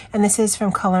Chelsea, and this is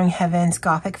from Coloring Heaven's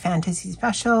Gothic Fantasy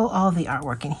Special. All the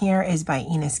artwork in here is by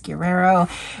Ines Guerrero,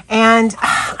 and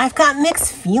I've got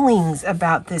mixed feelings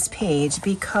about this page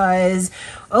because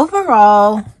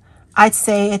overall I'd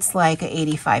say it's like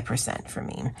 85% for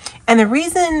me. And the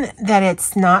reason that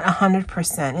it's not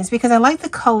 100% is because I like the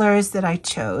colors that I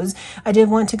chose. I did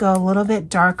want to go a little bit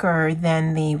darker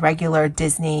than the regular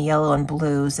Disney yellow and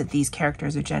blues that these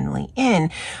characters are generally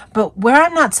in. But where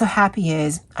I'm not so happy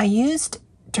is I used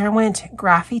Derwent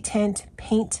Graffitint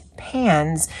paint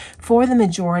pans for the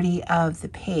majority of the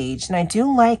page. And I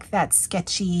do like that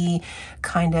sketchy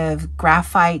kind of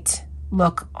graphite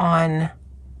look on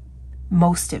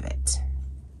most of it,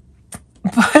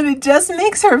 but it just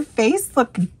makes her face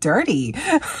look dirty.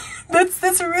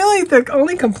 That's really the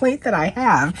only complaint that I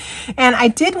have. And I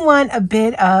did want a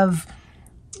bit of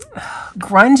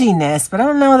grunginess, but I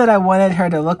don't know that I wanted her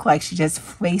to look like she just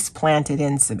face planted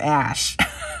in some ash.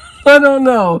 I don't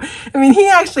know. I mean, he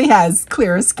actually has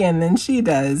clearer skin than she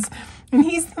does. And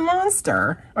he's the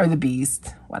monster, or the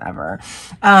beast, whatever.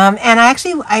 And I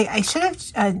should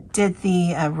have did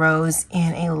the rose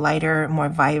in a lighter, more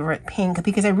vibrant pink,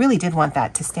 because I really did want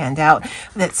that to stand out.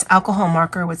 That's alcohol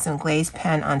marker with some glaze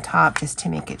pen on top just to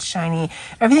make it shiny.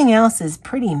 Everything else is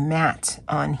pretty matte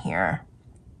on here.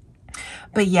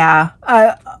 But yeah,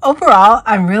 overall,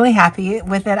 I'm really happy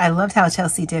with it. I loved how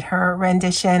Chelsea did her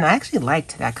rendition. I actually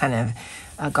liked that kind of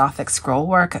Gothic scroll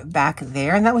work back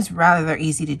there, and that was rather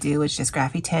easy to do. It's just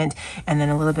Graffitint and then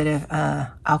a little bit of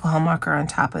alcohol marker on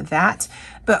top of that.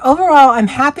 But overall, I'm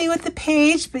happy with the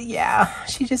page. But yeah,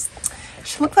 she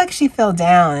looked like she fell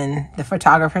down, and the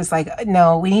photographer's like,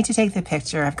 no, we need to take the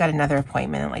picture. I've got another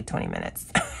appointment in like 20 minutes.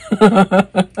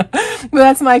 But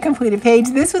that's my completed page.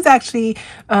 This was actually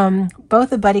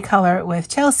both a buddy color with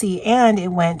Chelsea, and it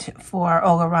went for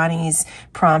Olga Rani's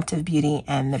Prompt of Beauty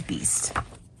and the Beast.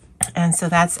 And so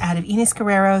that's out of Ines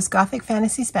Guerrero's Gothic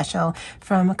Fantasy Special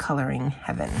from Coloring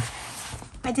Heaven.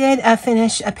 I did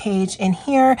finish a page in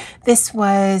here. This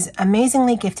was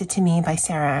amazingly gifted to me by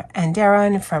Sarah and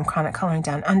Darren from Chronic Coloring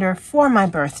Down Under for my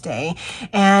birthday.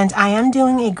 And I am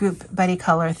doing a group buddy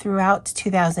color throughout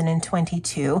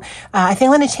 2022. I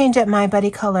think I'm going to change up my buddy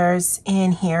colors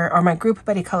in here, or my group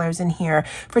buddy colors in here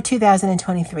for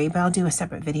 2023, but I'll do a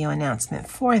separate video announcement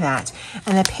for that.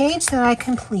 And the page that I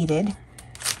completed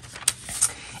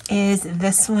is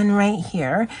this one right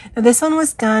here. Now this one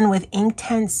was done with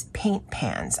Inktense paint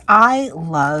pans. I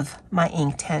love my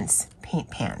Inktense paint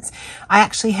pans. I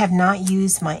actually have not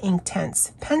used my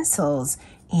Inktense pencils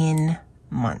in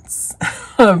months.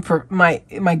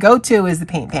 my go-to is the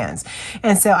paint pans.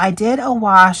 And so I did a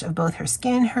wash of both her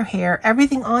skin, her hair,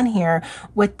 everything on here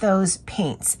with those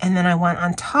paints. And then I went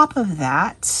on top of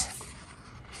that,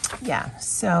 yeah,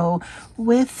 so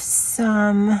with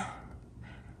some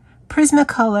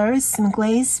Prismacolors, some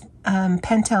glaze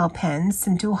Pentel pens,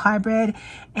 some dual hybrid,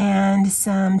 and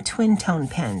some twin tone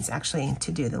pens actually to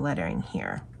do the lettering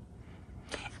here.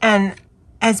 And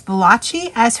as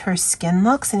blotchy as her skin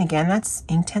looks, and again, that's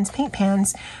Inktense paint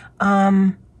pans,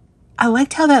 I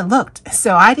liked how that looked.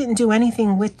 So I didn't do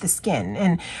anything with the skin.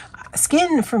 And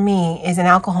skin for me is an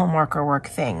alcohol marker work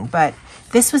thing, but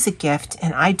this was a gift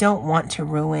and I don't want to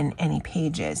ruin any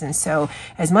pages. And so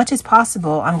as much as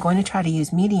possible, I'm going to try to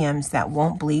use mediums that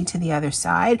won't bleed to the other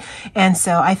side. And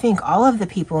so I think all of the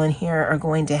people in here are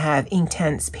going to have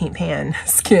Inktense paint pan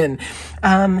skin.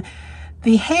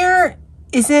 The hair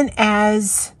isn't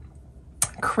as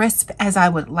crisp as I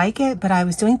would like it, but I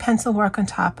was doing pencil work on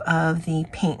top of the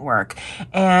paint work,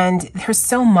 and there's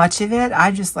so much of it.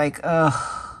 I just like,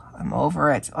 ugh, I'm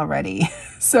over it already.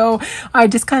 So I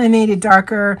just kind of made it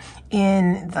darker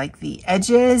in like the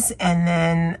edges, and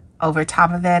then over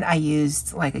top of it, I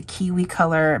used like a kiwi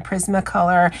color,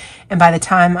 Prismacolor. And by the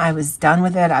time I was done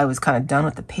with it, I was kind of done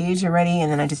with the page already.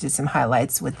 And then I just did some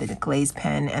highlights with the glaze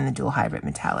pen and the dual hybrid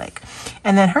metallic.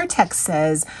 And then her text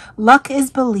says, "Luck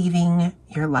is believing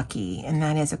you're lucky." And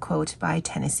that is a quote by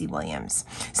Tennessee Williams.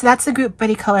 So that's the group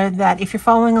buddy color that if you're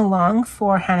following along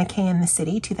for Haneke in the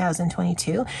City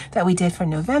 2022 that we did for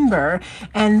November.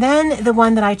 And then the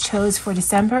one that I chose for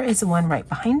December is the one right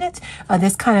behind it.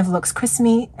 This kind of looks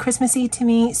Christmassy to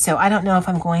me. So I don't know if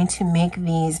I'm going to make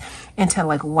these into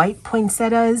like white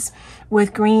poinsettias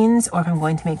with greens, or if I'm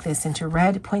going to make this into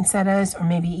red poinsettias, or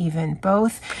maybe even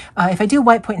both. If I do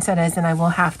white poinsettias, then I will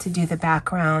have to do the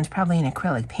background probably in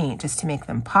acrylic paint just to make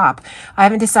them pop. I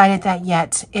haven't decided that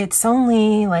yet. It's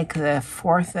only like the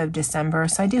 4th of December,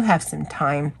 so I do have some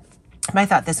time. But I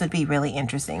thought this would be really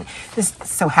interesting. This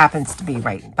so happens to be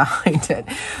right behind it.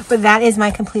 But that is my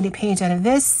completed page out of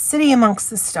this, City Amongst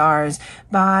the Stars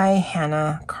by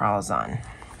Hannah Carlzon.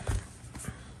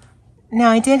 Now,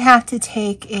 I did have to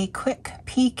take a quick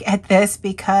peek at this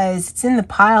because it's in the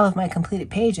pile of my completed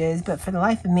pages, but for the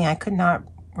life of me, I could not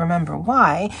remember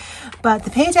why. But the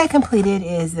page I completed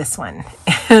is this one.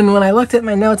 And when I looked at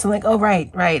my notes, I'm like, oh,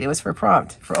 right, it was for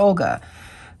prompt, for Olga.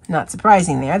 Not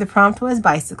surprising there. The prompt was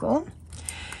bicycle.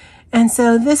 And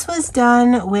so this was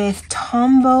done with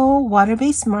Tombow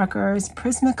water-based markers,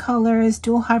 Prismacolors,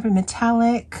 dual hybrid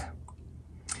metallic,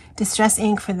 distress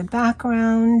ink for the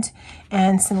background,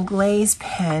 and some glaze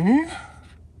pen.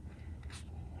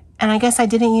 And I guess I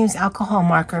didn't use alcohol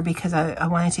marker because I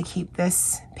wanted to keep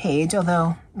this page,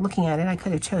 although looking at it, I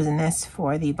could have chosen this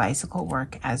for the bicycle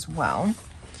work as well.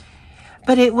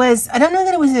 But it was, I don't know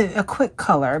that it was a quick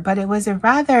color, but it was a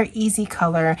rather easy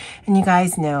color. And you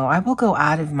guys know, I will go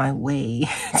out of my way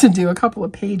to do a couple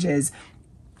of pages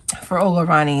for Olga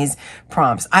Rani's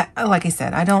prompts. Like I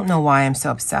said, I don't know why I'm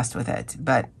so obsessed with it,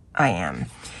 but I am.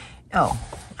 Oh,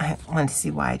 I wanted to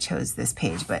see why I chose this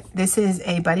page, but this is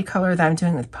a buddy color that I'm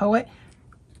doing with Poet.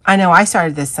 I know I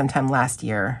started this sometime last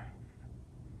year.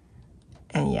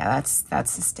 And yeah, that's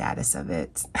the status of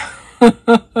it.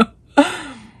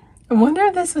 I wonder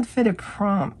if this would fit a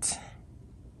prompt.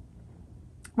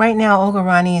 Right now, Olga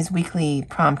Rani's weekly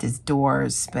prompt is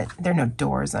doors, but there are no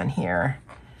doors on here.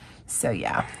 So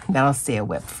yeah, that'll stay a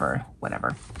whip for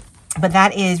whatever. But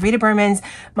that is Rita Berman's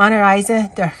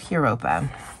Monarise de Europa.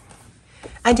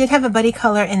 I did have a buddy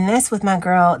color in this with my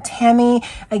girl Tammy.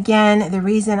 Again, the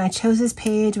reason I chose this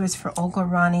page was for Olga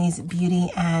Rani's Beauty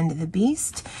and the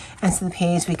Beast. And so the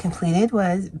page we completed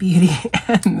was Beauty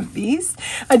and the Beast.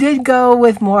 I did go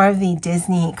with more of the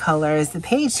Disney colors. The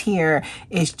page here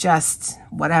is just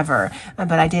whatever,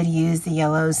 but I did use the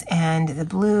yellows and the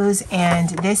blues, and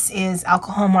this is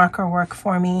alcohol marker work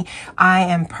for me. I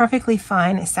am perfectly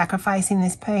fine sacrificing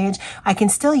this page. I can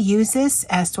still use this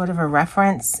as sort of a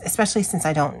reference, especially since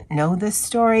I don't know this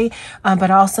story,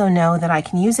 but also know that I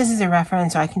can use this as a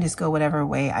reference, or I can just go whatever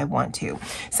way I want to.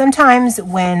 Sometimes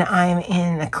when I'm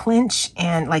in a clinch,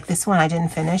 and like this one I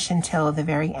didn't finish until the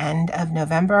very end of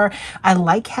November, I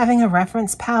like having a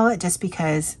reference palette just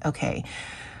because, okay,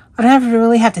 I don't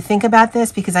really have to think about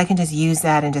this because I can just use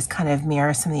that and just kind of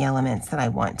mirror some of the elements that I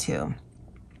want to.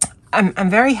 I'm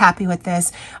very happy with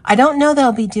this. I don't know that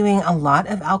I'll be doing a lot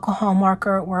of alcohol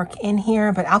marker work in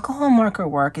here, but alcohol marker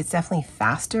work is definitely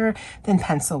faster than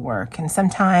pencil work. And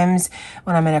sometimes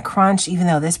when I'm in a crunch, even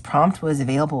though this prompt was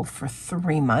available for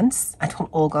 3 months, I told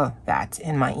Olga that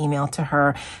in my email to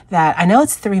her, that I know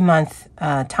it's 3-month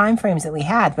time frames that we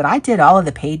had, but I did all of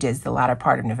the pages the latter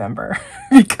part of November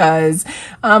because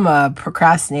I'm a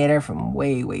procrastinator from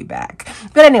way, way back.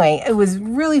 But anyway, it was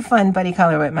really fun buddy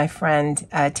color with my friend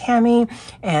Tammy.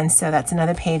 And so that's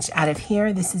another page out of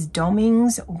here. This is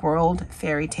Doming's World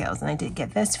Fairy Tales, and I did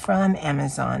get this from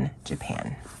Amazon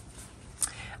Japan.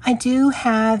 I do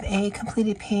have a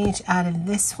completed page out of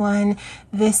this one.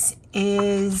 This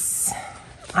is,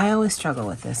 I always struggle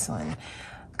with this one.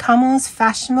 Kamo's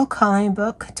Fashionable Coloring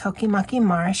Book, Tokimaki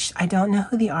Marsh. I don't know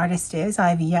who the artist is.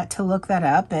 I've yet to look that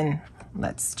up, and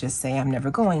let's just say I'm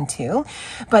never going to.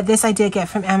 But this I did get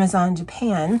from Amazon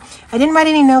Japan. I didn't write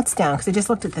any notes down because I just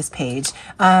looked at this page.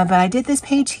 But I did this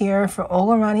page here for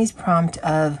Olga Rani's prompt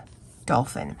of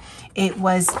Dolphin. It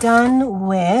was done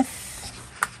with,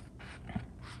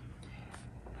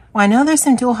 well, I know there's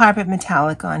some dual hybrid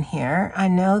metallic on here. I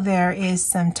know there is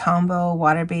some Tombow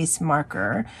water-based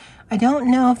marker. I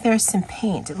don't know if there's some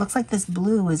paint. It looks like this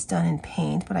blue was done in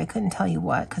paint, but I couldn't tell you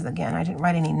what because, again, I didn't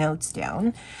write any notes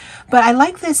down. But I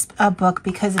like this book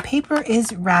because the paper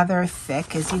is rather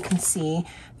thick. As you can see,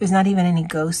 there's not even any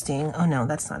ghosting. Oh, no,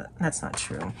 that's not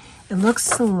true. It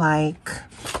looks like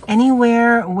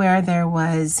anywhere where there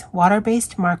was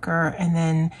water-based marker and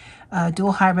then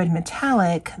dual hybrid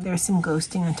metallic, there's some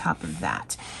ghosting on top of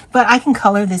that. But I can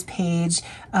color this page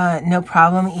no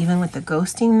problem, even with the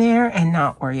ghosting there, and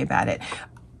not worry about it.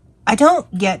 I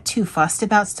don't get too fussed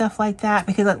about stuff like that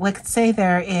because, like, let's say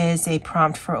there is a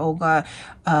prompt for Olga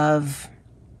of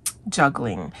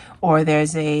juggling, or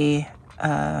there's a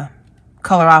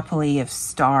coloropoly of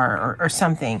star or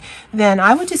something, then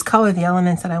I would just color the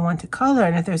elements that I want to color,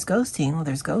 and if there's ghosting, well,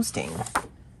 there's ghosting.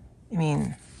 I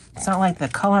mean, it's not like the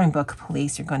coloring book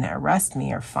police are going to arrest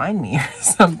me or fine me or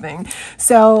something.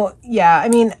 So, yeah, I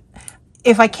mean,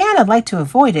 if I can, I'd like to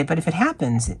avoid it. But if it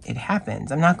happens, it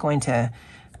happens. I'm not going to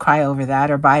cry over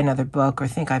that or buy another book or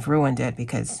think I've ruined it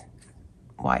because,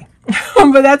 why.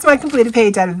 But that's my completed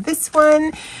page out of this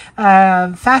one.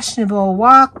 Fashionable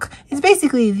walk. It's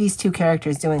basically these two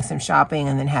characters doing some shopping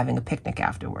and then having a picnic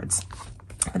afterwards.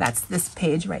 But that's this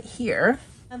page right here.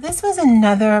 Now, this was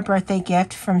another birthday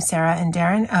gift from Sarah and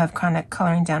Darren of Chronic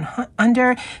Coloring Down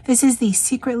Under. This is the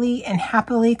Secretly and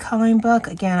Happily coloring book.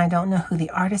 Again, I don't know who the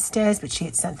artist is, but she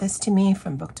had sent this to me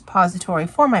from Book Depository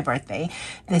for my birthday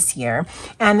this year.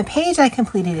 And the page I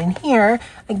completed in here,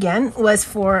 again, was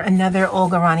for another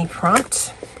Olga Rani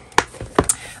prompt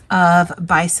of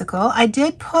bicycle. I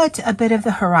did put a bit of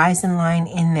the horizon line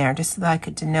in there just so that I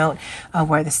could denote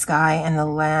where the sky and the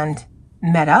land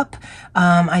met up.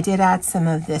 I did add some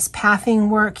of this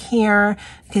pathing work here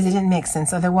because it didn't make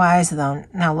sense otherwise. Though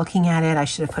now looking at it, I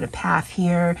should have put a path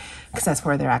here because that's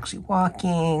where they're actually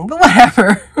walking. But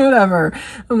whatever.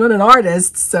 I'm not an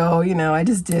artist, so you know, I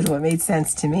just did what made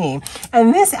sense to me.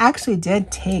 And this actually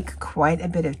did take quite a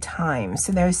bit of time.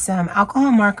 So there's some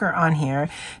alcohol marker on here,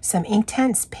 some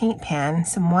Inktense paint pen,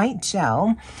 some white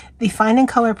gel. The Find and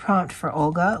Color prompt for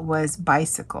Olga was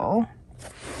bicycle.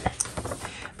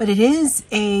 But it is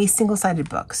a single-sided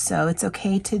book, so it's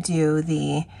okay to do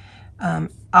the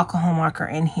alcohol marker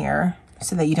in here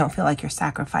so that you don't feel like you're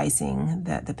sacrificing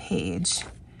the page.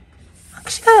 I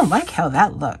actually kind of like how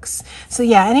that looks. So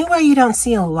yeah, anywhere you don't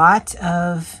see a lot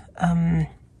of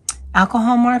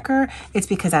alcohol marker, it's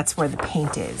because that's where the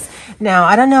paint is. Now,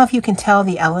 I don't know if you can tell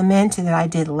the element that I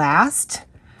did last,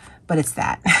 but it's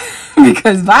that.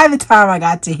 Because by the time I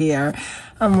got to here,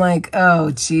 I'm like, oh,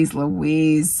 geez,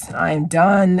 Louise, I'm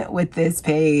done with this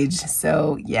page.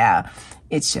 So yeah,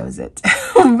 it shows it.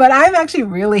 But I'm actually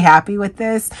really happy with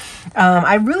this.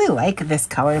 I really like this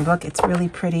coloring book. It's really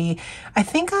pretty. I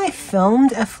think I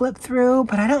filmed a flip through,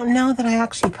 but I don't know that I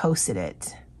actually posted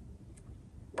it.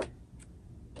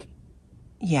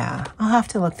 Yeah, I'll have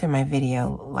to look through my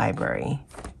video library,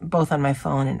 both on my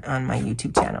phone and on my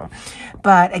YouTube channel.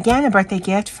 But again, a birthday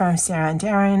gift from Sarah and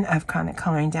Darren of Chronic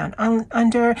Coloring Down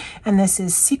Under. And this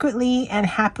is Secretly and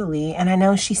Happily. And I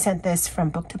know she sent this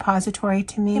from Book Depository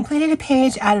to me. I completed a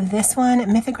page out of this one,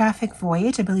 Mythographic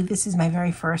Voyage. I believe this is my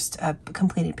very first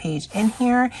completed page in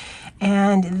here.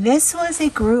 And this was a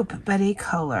group buddy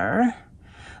color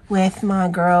with my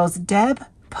girls, Deb,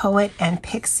 Poet, and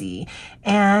Pixie.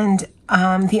 And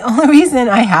the only reason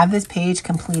I have this page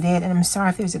completed, and I'm sorry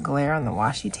if there's a glare on the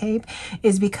washi tape,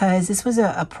 is because this was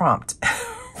a prompt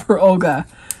for Olga.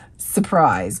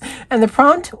 Surprise. And the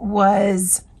prompt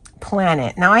was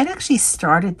planet. Now, I'd actually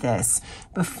started this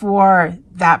before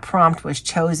that prompt was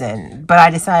chosen, but I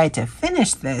decided to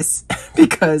finish this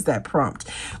because that prompt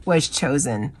was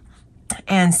chosen.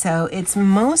 And so it's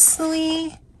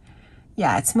mostly...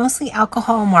 yeah, it's mostly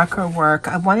alcohol marker work.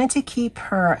 I wanted to keep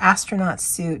her astronaut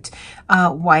suit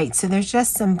white, so there's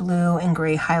just some blue and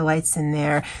gray highlights in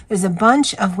there. There's a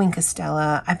bunch of Wink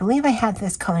Stella. I believe I had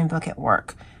this coloring book at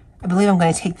work. I believe I'm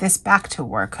going to take this back to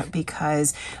work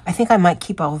because I think I might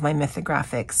keep all of my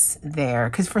mythographics there,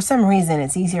 because for some reason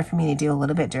it's easier for me to do a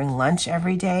little bit during lunch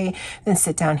every day than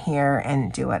sit down here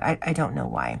and do it. I don't know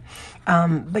why.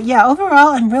 But yeah, overall,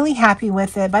 I'm really happy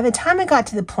with it. By the time I got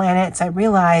to the planets, I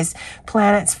realized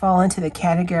planets fall into the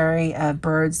category of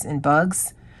birds and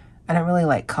bugs. I don't really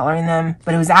like coloring them,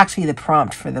 but it was actually the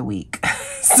prompt for the week.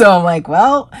 So I'm like,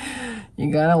 well,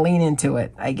 you gotta lean into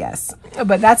it, I guess.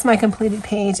 But that's my completed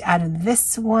page out of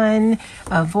this one,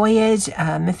 Voyage,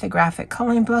 Mythographic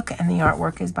coloring book, and the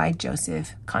artwork is by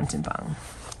Joseph Contenbong.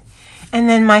 And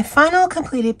then my final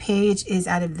completed page is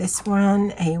out of this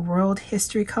one, a world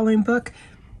history coloring book.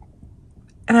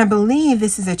 And I believe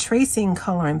this is a tracing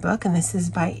coloring book, and this is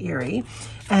by Erie.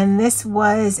 And this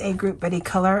was a group buddy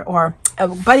color, or a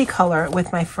buddy color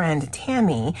with my friend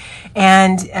Tammy.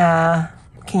 And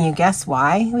can you guess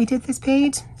why we did this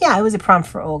page? Yeah, it was a prompt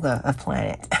for Olga of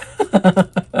Planet.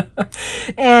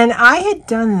 And I had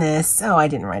done this, oh, I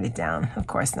didn't write it down, of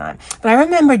course not. But I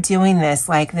remember doing this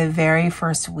like the very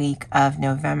first week of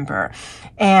November.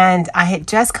 And I had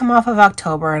just come off of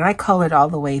October and I colored all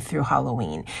the way through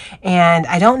Halloween. And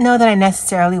I don't know that I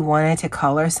necessarily wanted to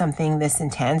color something this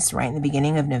intense right in the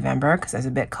beginning of November because I was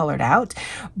a bit colored out,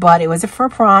 but it was a fur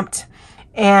prompt.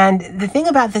 And the thing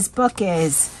about this book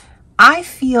is I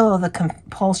feel the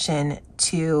compulsion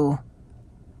to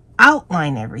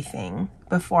outline everything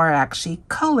before I actually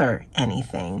color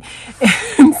anything.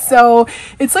 And so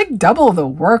it's like double the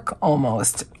work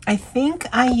almost. I think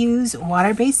I use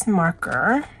water-based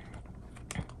marker.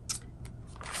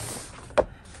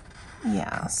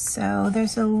 Yeah, so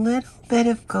there's a little bit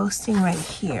of ghosting right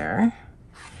here.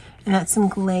 And that's some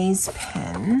glaze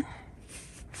pen.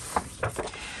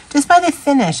 just by the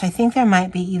finish, I think there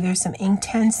might be either some ink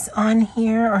tints on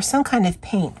here or some kind of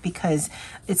paint because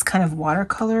it's kind of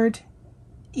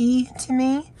watercolored-y to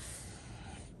me.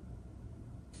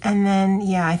 And then,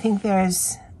 yeah, I think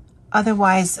there's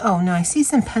otherwise, oh no, I see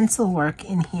some pencil work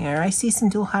in here. I see some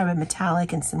dual hybrid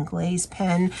metallic and some glaze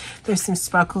pen. There's some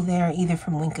sparkle there, either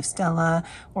from Wink of Stella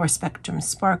or Spectrum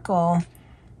Sparkle.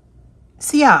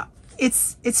 So yeah,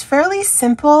 it's fairly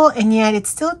simple, and yet it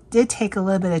still did take a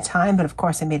little bit of time, but of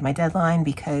course I made my deadline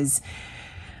because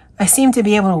I seem to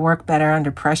be able to work better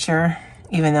under pressure,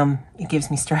 even though it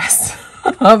gives me stress.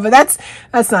 But that's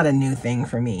not a new thing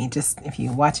for me. Just if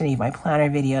you watch any of my planner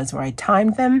videos where I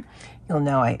timed them, you'll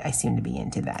know I seem to be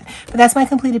into that. But that's my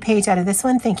completed page out of this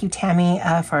one. Thank you, Tammy,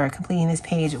 for completing this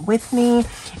page with me.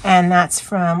 And that's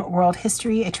from World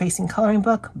History, a Tracing Coloring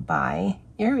Book by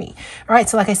Yuri. All right,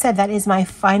 so like I said, that is my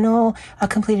final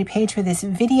completed page for this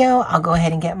video. I'll go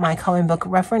ahead and get my coloring book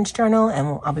reference journal,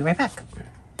 and I'll be right back.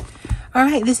 All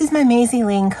right, this is my Maisie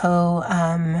Lane Co.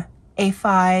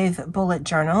 A5 bullet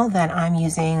journal that I'm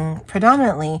using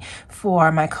predominantly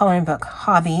for my coloring book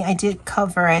hobby. I did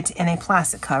cover it in a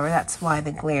plastic cover, that's why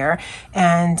the glare.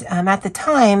 And at the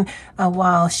time,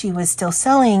 while she was still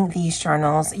selling these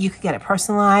journals, you could get it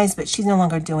personalized, but she's no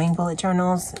longer doing bullet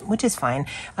journals, which is fine.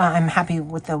 I'm happy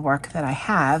with the work that I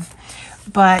have.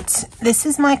 But this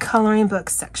is my coloring book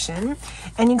section.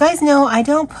 And you guys know I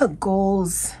don't put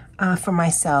goals for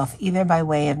myself, either by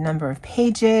way of number of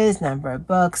pages, number of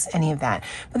books, any of that.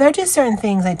 But there are just certain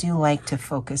things I do like to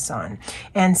focus on.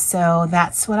 And so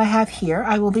that's what I have here.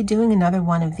 I will be doing another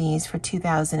one of these for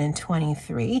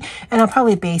 2023, and I'll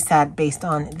probably base that based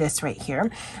on this right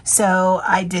here. So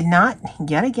I did not,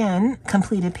 yet again,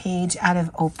 complete a page out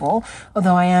of Opal,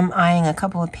 although I am eyeing a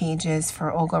couple of pages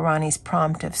for Olga Rani's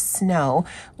Prompt of Snow,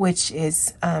 which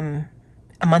is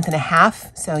a month and a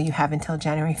half, so you have until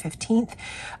January 15th.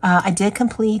 I did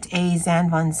complete a Zan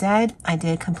Von Zed. I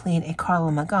did complete a Carlo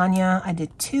Magana. I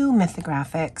did 2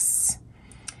 mythographics.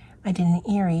 I did an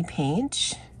Erie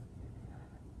page.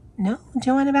 No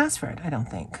Joanna Basford, I don't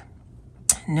think.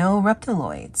 No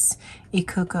Reptiloids.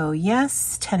 Ikuko,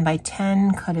 yes. 10 by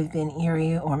 10 could have been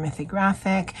Erie or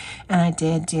mythographic. And I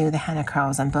did do the Hannah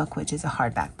Carlson book, which is a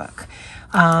hardback book.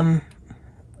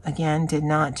 Again, did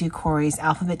not do Corey's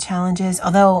alphabet challenges,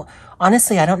 although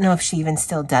honestly, I don't know if she even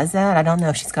still does that. I don't know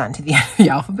if she's gotten to the end of the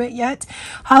alphabet yet.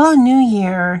 Hollow New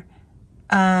Year,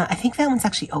 I think that one's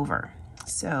actually over.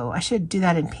 So I should do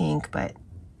that in pink, but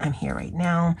I'm here right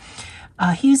now.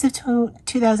 Hues of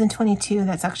 2022,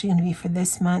 that's actually going to be for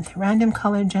this month. Random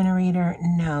color generator,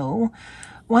 no.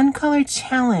 One color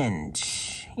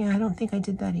challenge. Yeah, I don't think I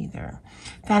did that either.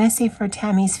 Fantasy for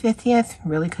Tammy's 50th,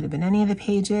 really could have been any of the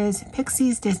pages.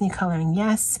 Pixies Disney Coloring,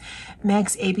 yes.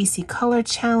 Meg's ABC Color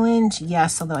Challenge,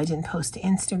 yes, although I didn't post to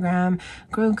Instagram.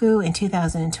 Grogu in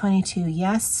 2022,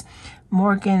 yes.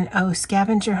 Morgan O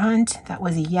Scavenger Hunt, that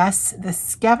was a yes. The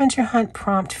scavenger hunt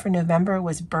prompt for November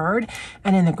was bird,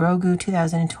 and in the Grogu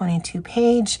 2022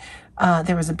 page,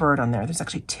 there was a bird on there. There's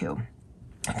actually 2.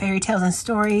 Fairy Tales and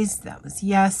Stories, that was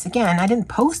yes. Again, I didn't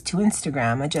post to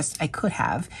Instagram. I could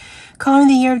have. Coloring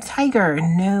the Year Tiger,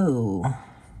 no.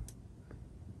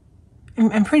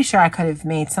 I'm pretty sure I could have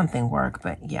made something work,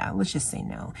 but yeah, let's just say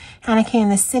no. Hannah K in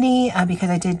the City, because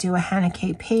I did do a Hannah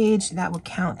K page, that would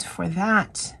count for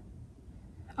that.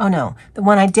 Oh no, the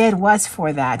one I did was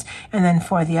for that. And then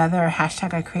for the other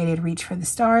hashtag I created, Reach for the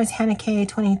Stars, Hannah K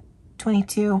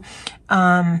 2022,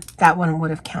 that one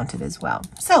would have counted as well.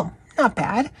 So, not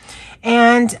bad.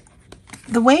 And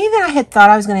the way that I had thought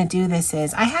I was going to do this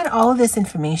is I had all of this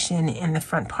information in the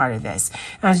front part of this,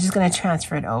 and I was just going to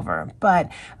transfer it over. But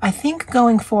I think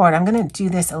going forward, I'm going to do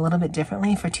this a little bit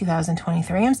differently for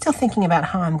 2023. I'm still thinking about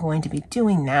how I'm going to be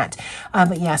doing that.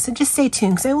 But yeah, so just stay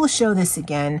tuned because I will show this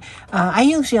again. I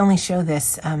usually only show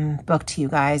this book to you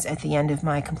guys at the end of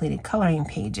my completed coloring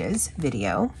pages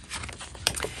video.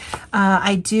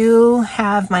 I do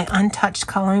have my untouched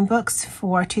coloring books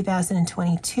for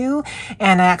 2022,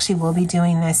 and I actually will be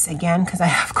doing this again because I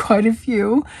have quite a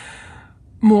few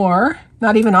more,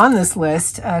 not even on this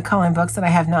list, coloring books that I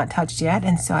have not touched yet,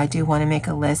 and so I do want to make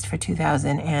a list for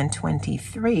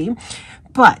 2023.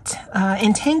 But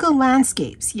Entangled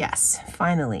Landscapes, yes,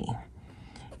 finally.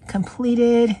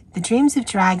 Completed the Dreams of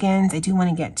Dragons. I do want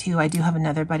to get to. I do have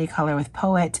another buddy color with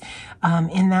Poet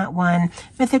in that one.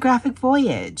 Mythographic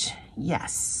Voyage.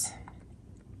 Yes.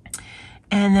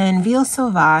 And then Ville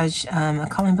Sauvage, a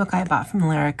coloring book I bought from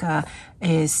Lyrica,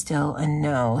 is still a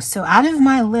no. So out of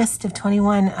my list of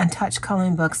 21 untouched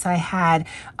coloring books I had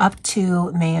up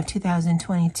to May of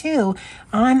 2022,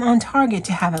 I'm on target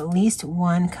to have at least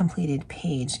one completed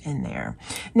page in there.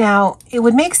 Now, it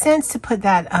would make sense to put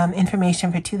that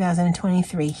information for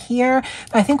 2023 here,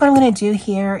 but I think what I'm going to do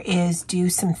here is do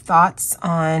some thoughts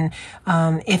on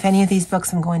if any of these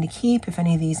books I'm going to keep, if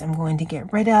any of these I'm going to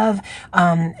get rid of,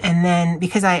 and then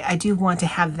because I do want to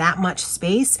have that much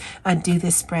space, do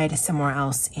this spread somewhere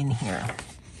else in here.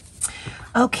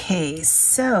 Okay,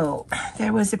 so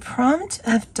there was a prompt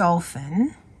of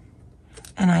dolphin,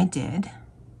 and I did.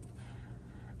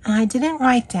 And I didn't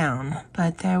write down,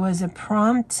 but there was a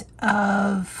prompt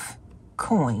of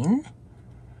coin,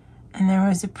 and there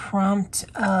was a prompt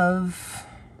of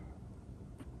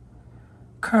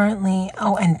currently,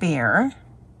 oh, and bear.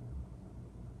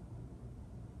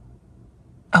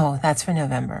 Oh, that's for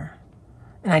November.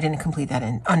 And I didn't complete that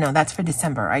in, oh no, that's for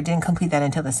December. I didn't complete that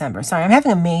until December. Sorry, I'm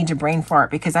having a major brain fart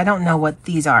because I don't know what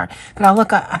these are, but I'll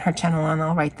look at her channel and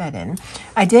I'll write that in.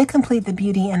 I did complete the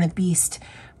Beauty and the Beast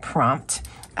prompt.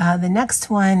 The next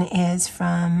one is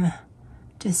from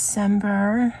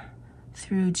December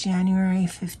through January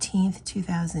 15th,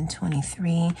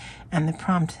 2023. And the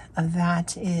prompt of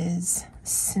that is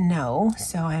snow.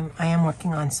 So I am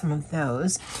working on some of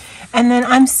those. And then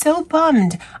I'm so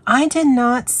bummed. I did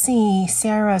not see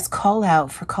Sarah's call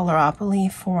out for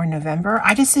Coloropoly for November.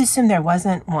 I just assumed there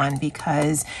wasn't one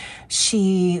because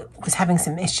she was having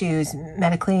some issues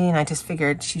medically, and I just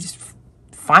figured she just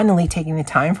finally taking the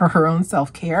time for her own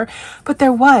self-care. But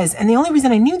there was, and the only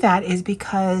reason I knew that is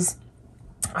because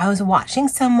I was watching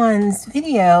someone's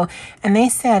video and they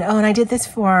said, oh, and I did this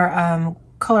for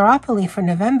Coloropoly for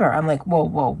November. I'm like, whoa,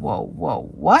 whoa, whoa, whoa,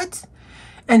 what?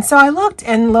 And so I looked,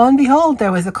 and lo and behold,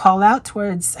 there was a call out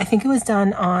towards, I think it was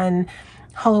done on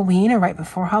Halloween or right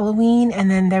before Halloween, and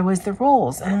then there was the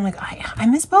rolls, and I'm like, I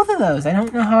missed both of those. I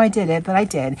don't know how I did it, but I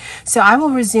did. So I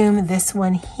will resume this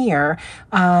one here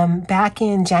back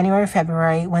in January,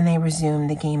 February when they resume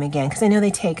the game again, because I know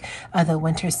they take the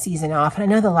winter season off, and I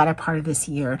know the latter part of this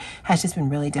year has just been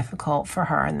really difficult for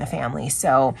her and the family.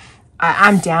 So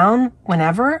I'm down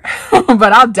whenever,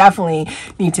 but I'll definitely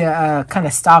need to kind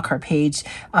of stalk her page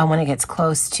when it gets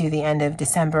close to the end of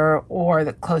December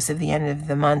or close to the end of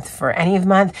the month for any of the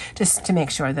month, just to make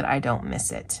sure that I don't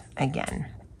miss it again.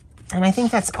 And I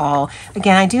think that's all.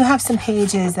 Again, I do have some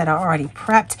pages that are already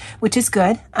prepped, which is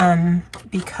good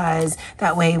because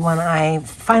that way when I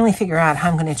finally figure out how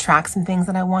I'm going to track some things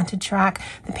that I want to track,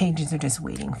 the pages are just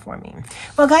waiting for me.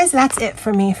 Well, guys, that's it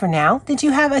for me for now. Did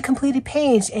you have a completed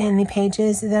page in the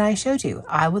pages that I showed you?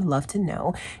 I would love to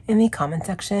know in the comment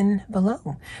section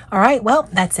below. All right, well,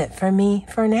 that's it for me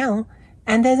for now.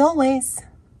 And as always,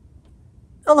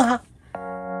 aloha.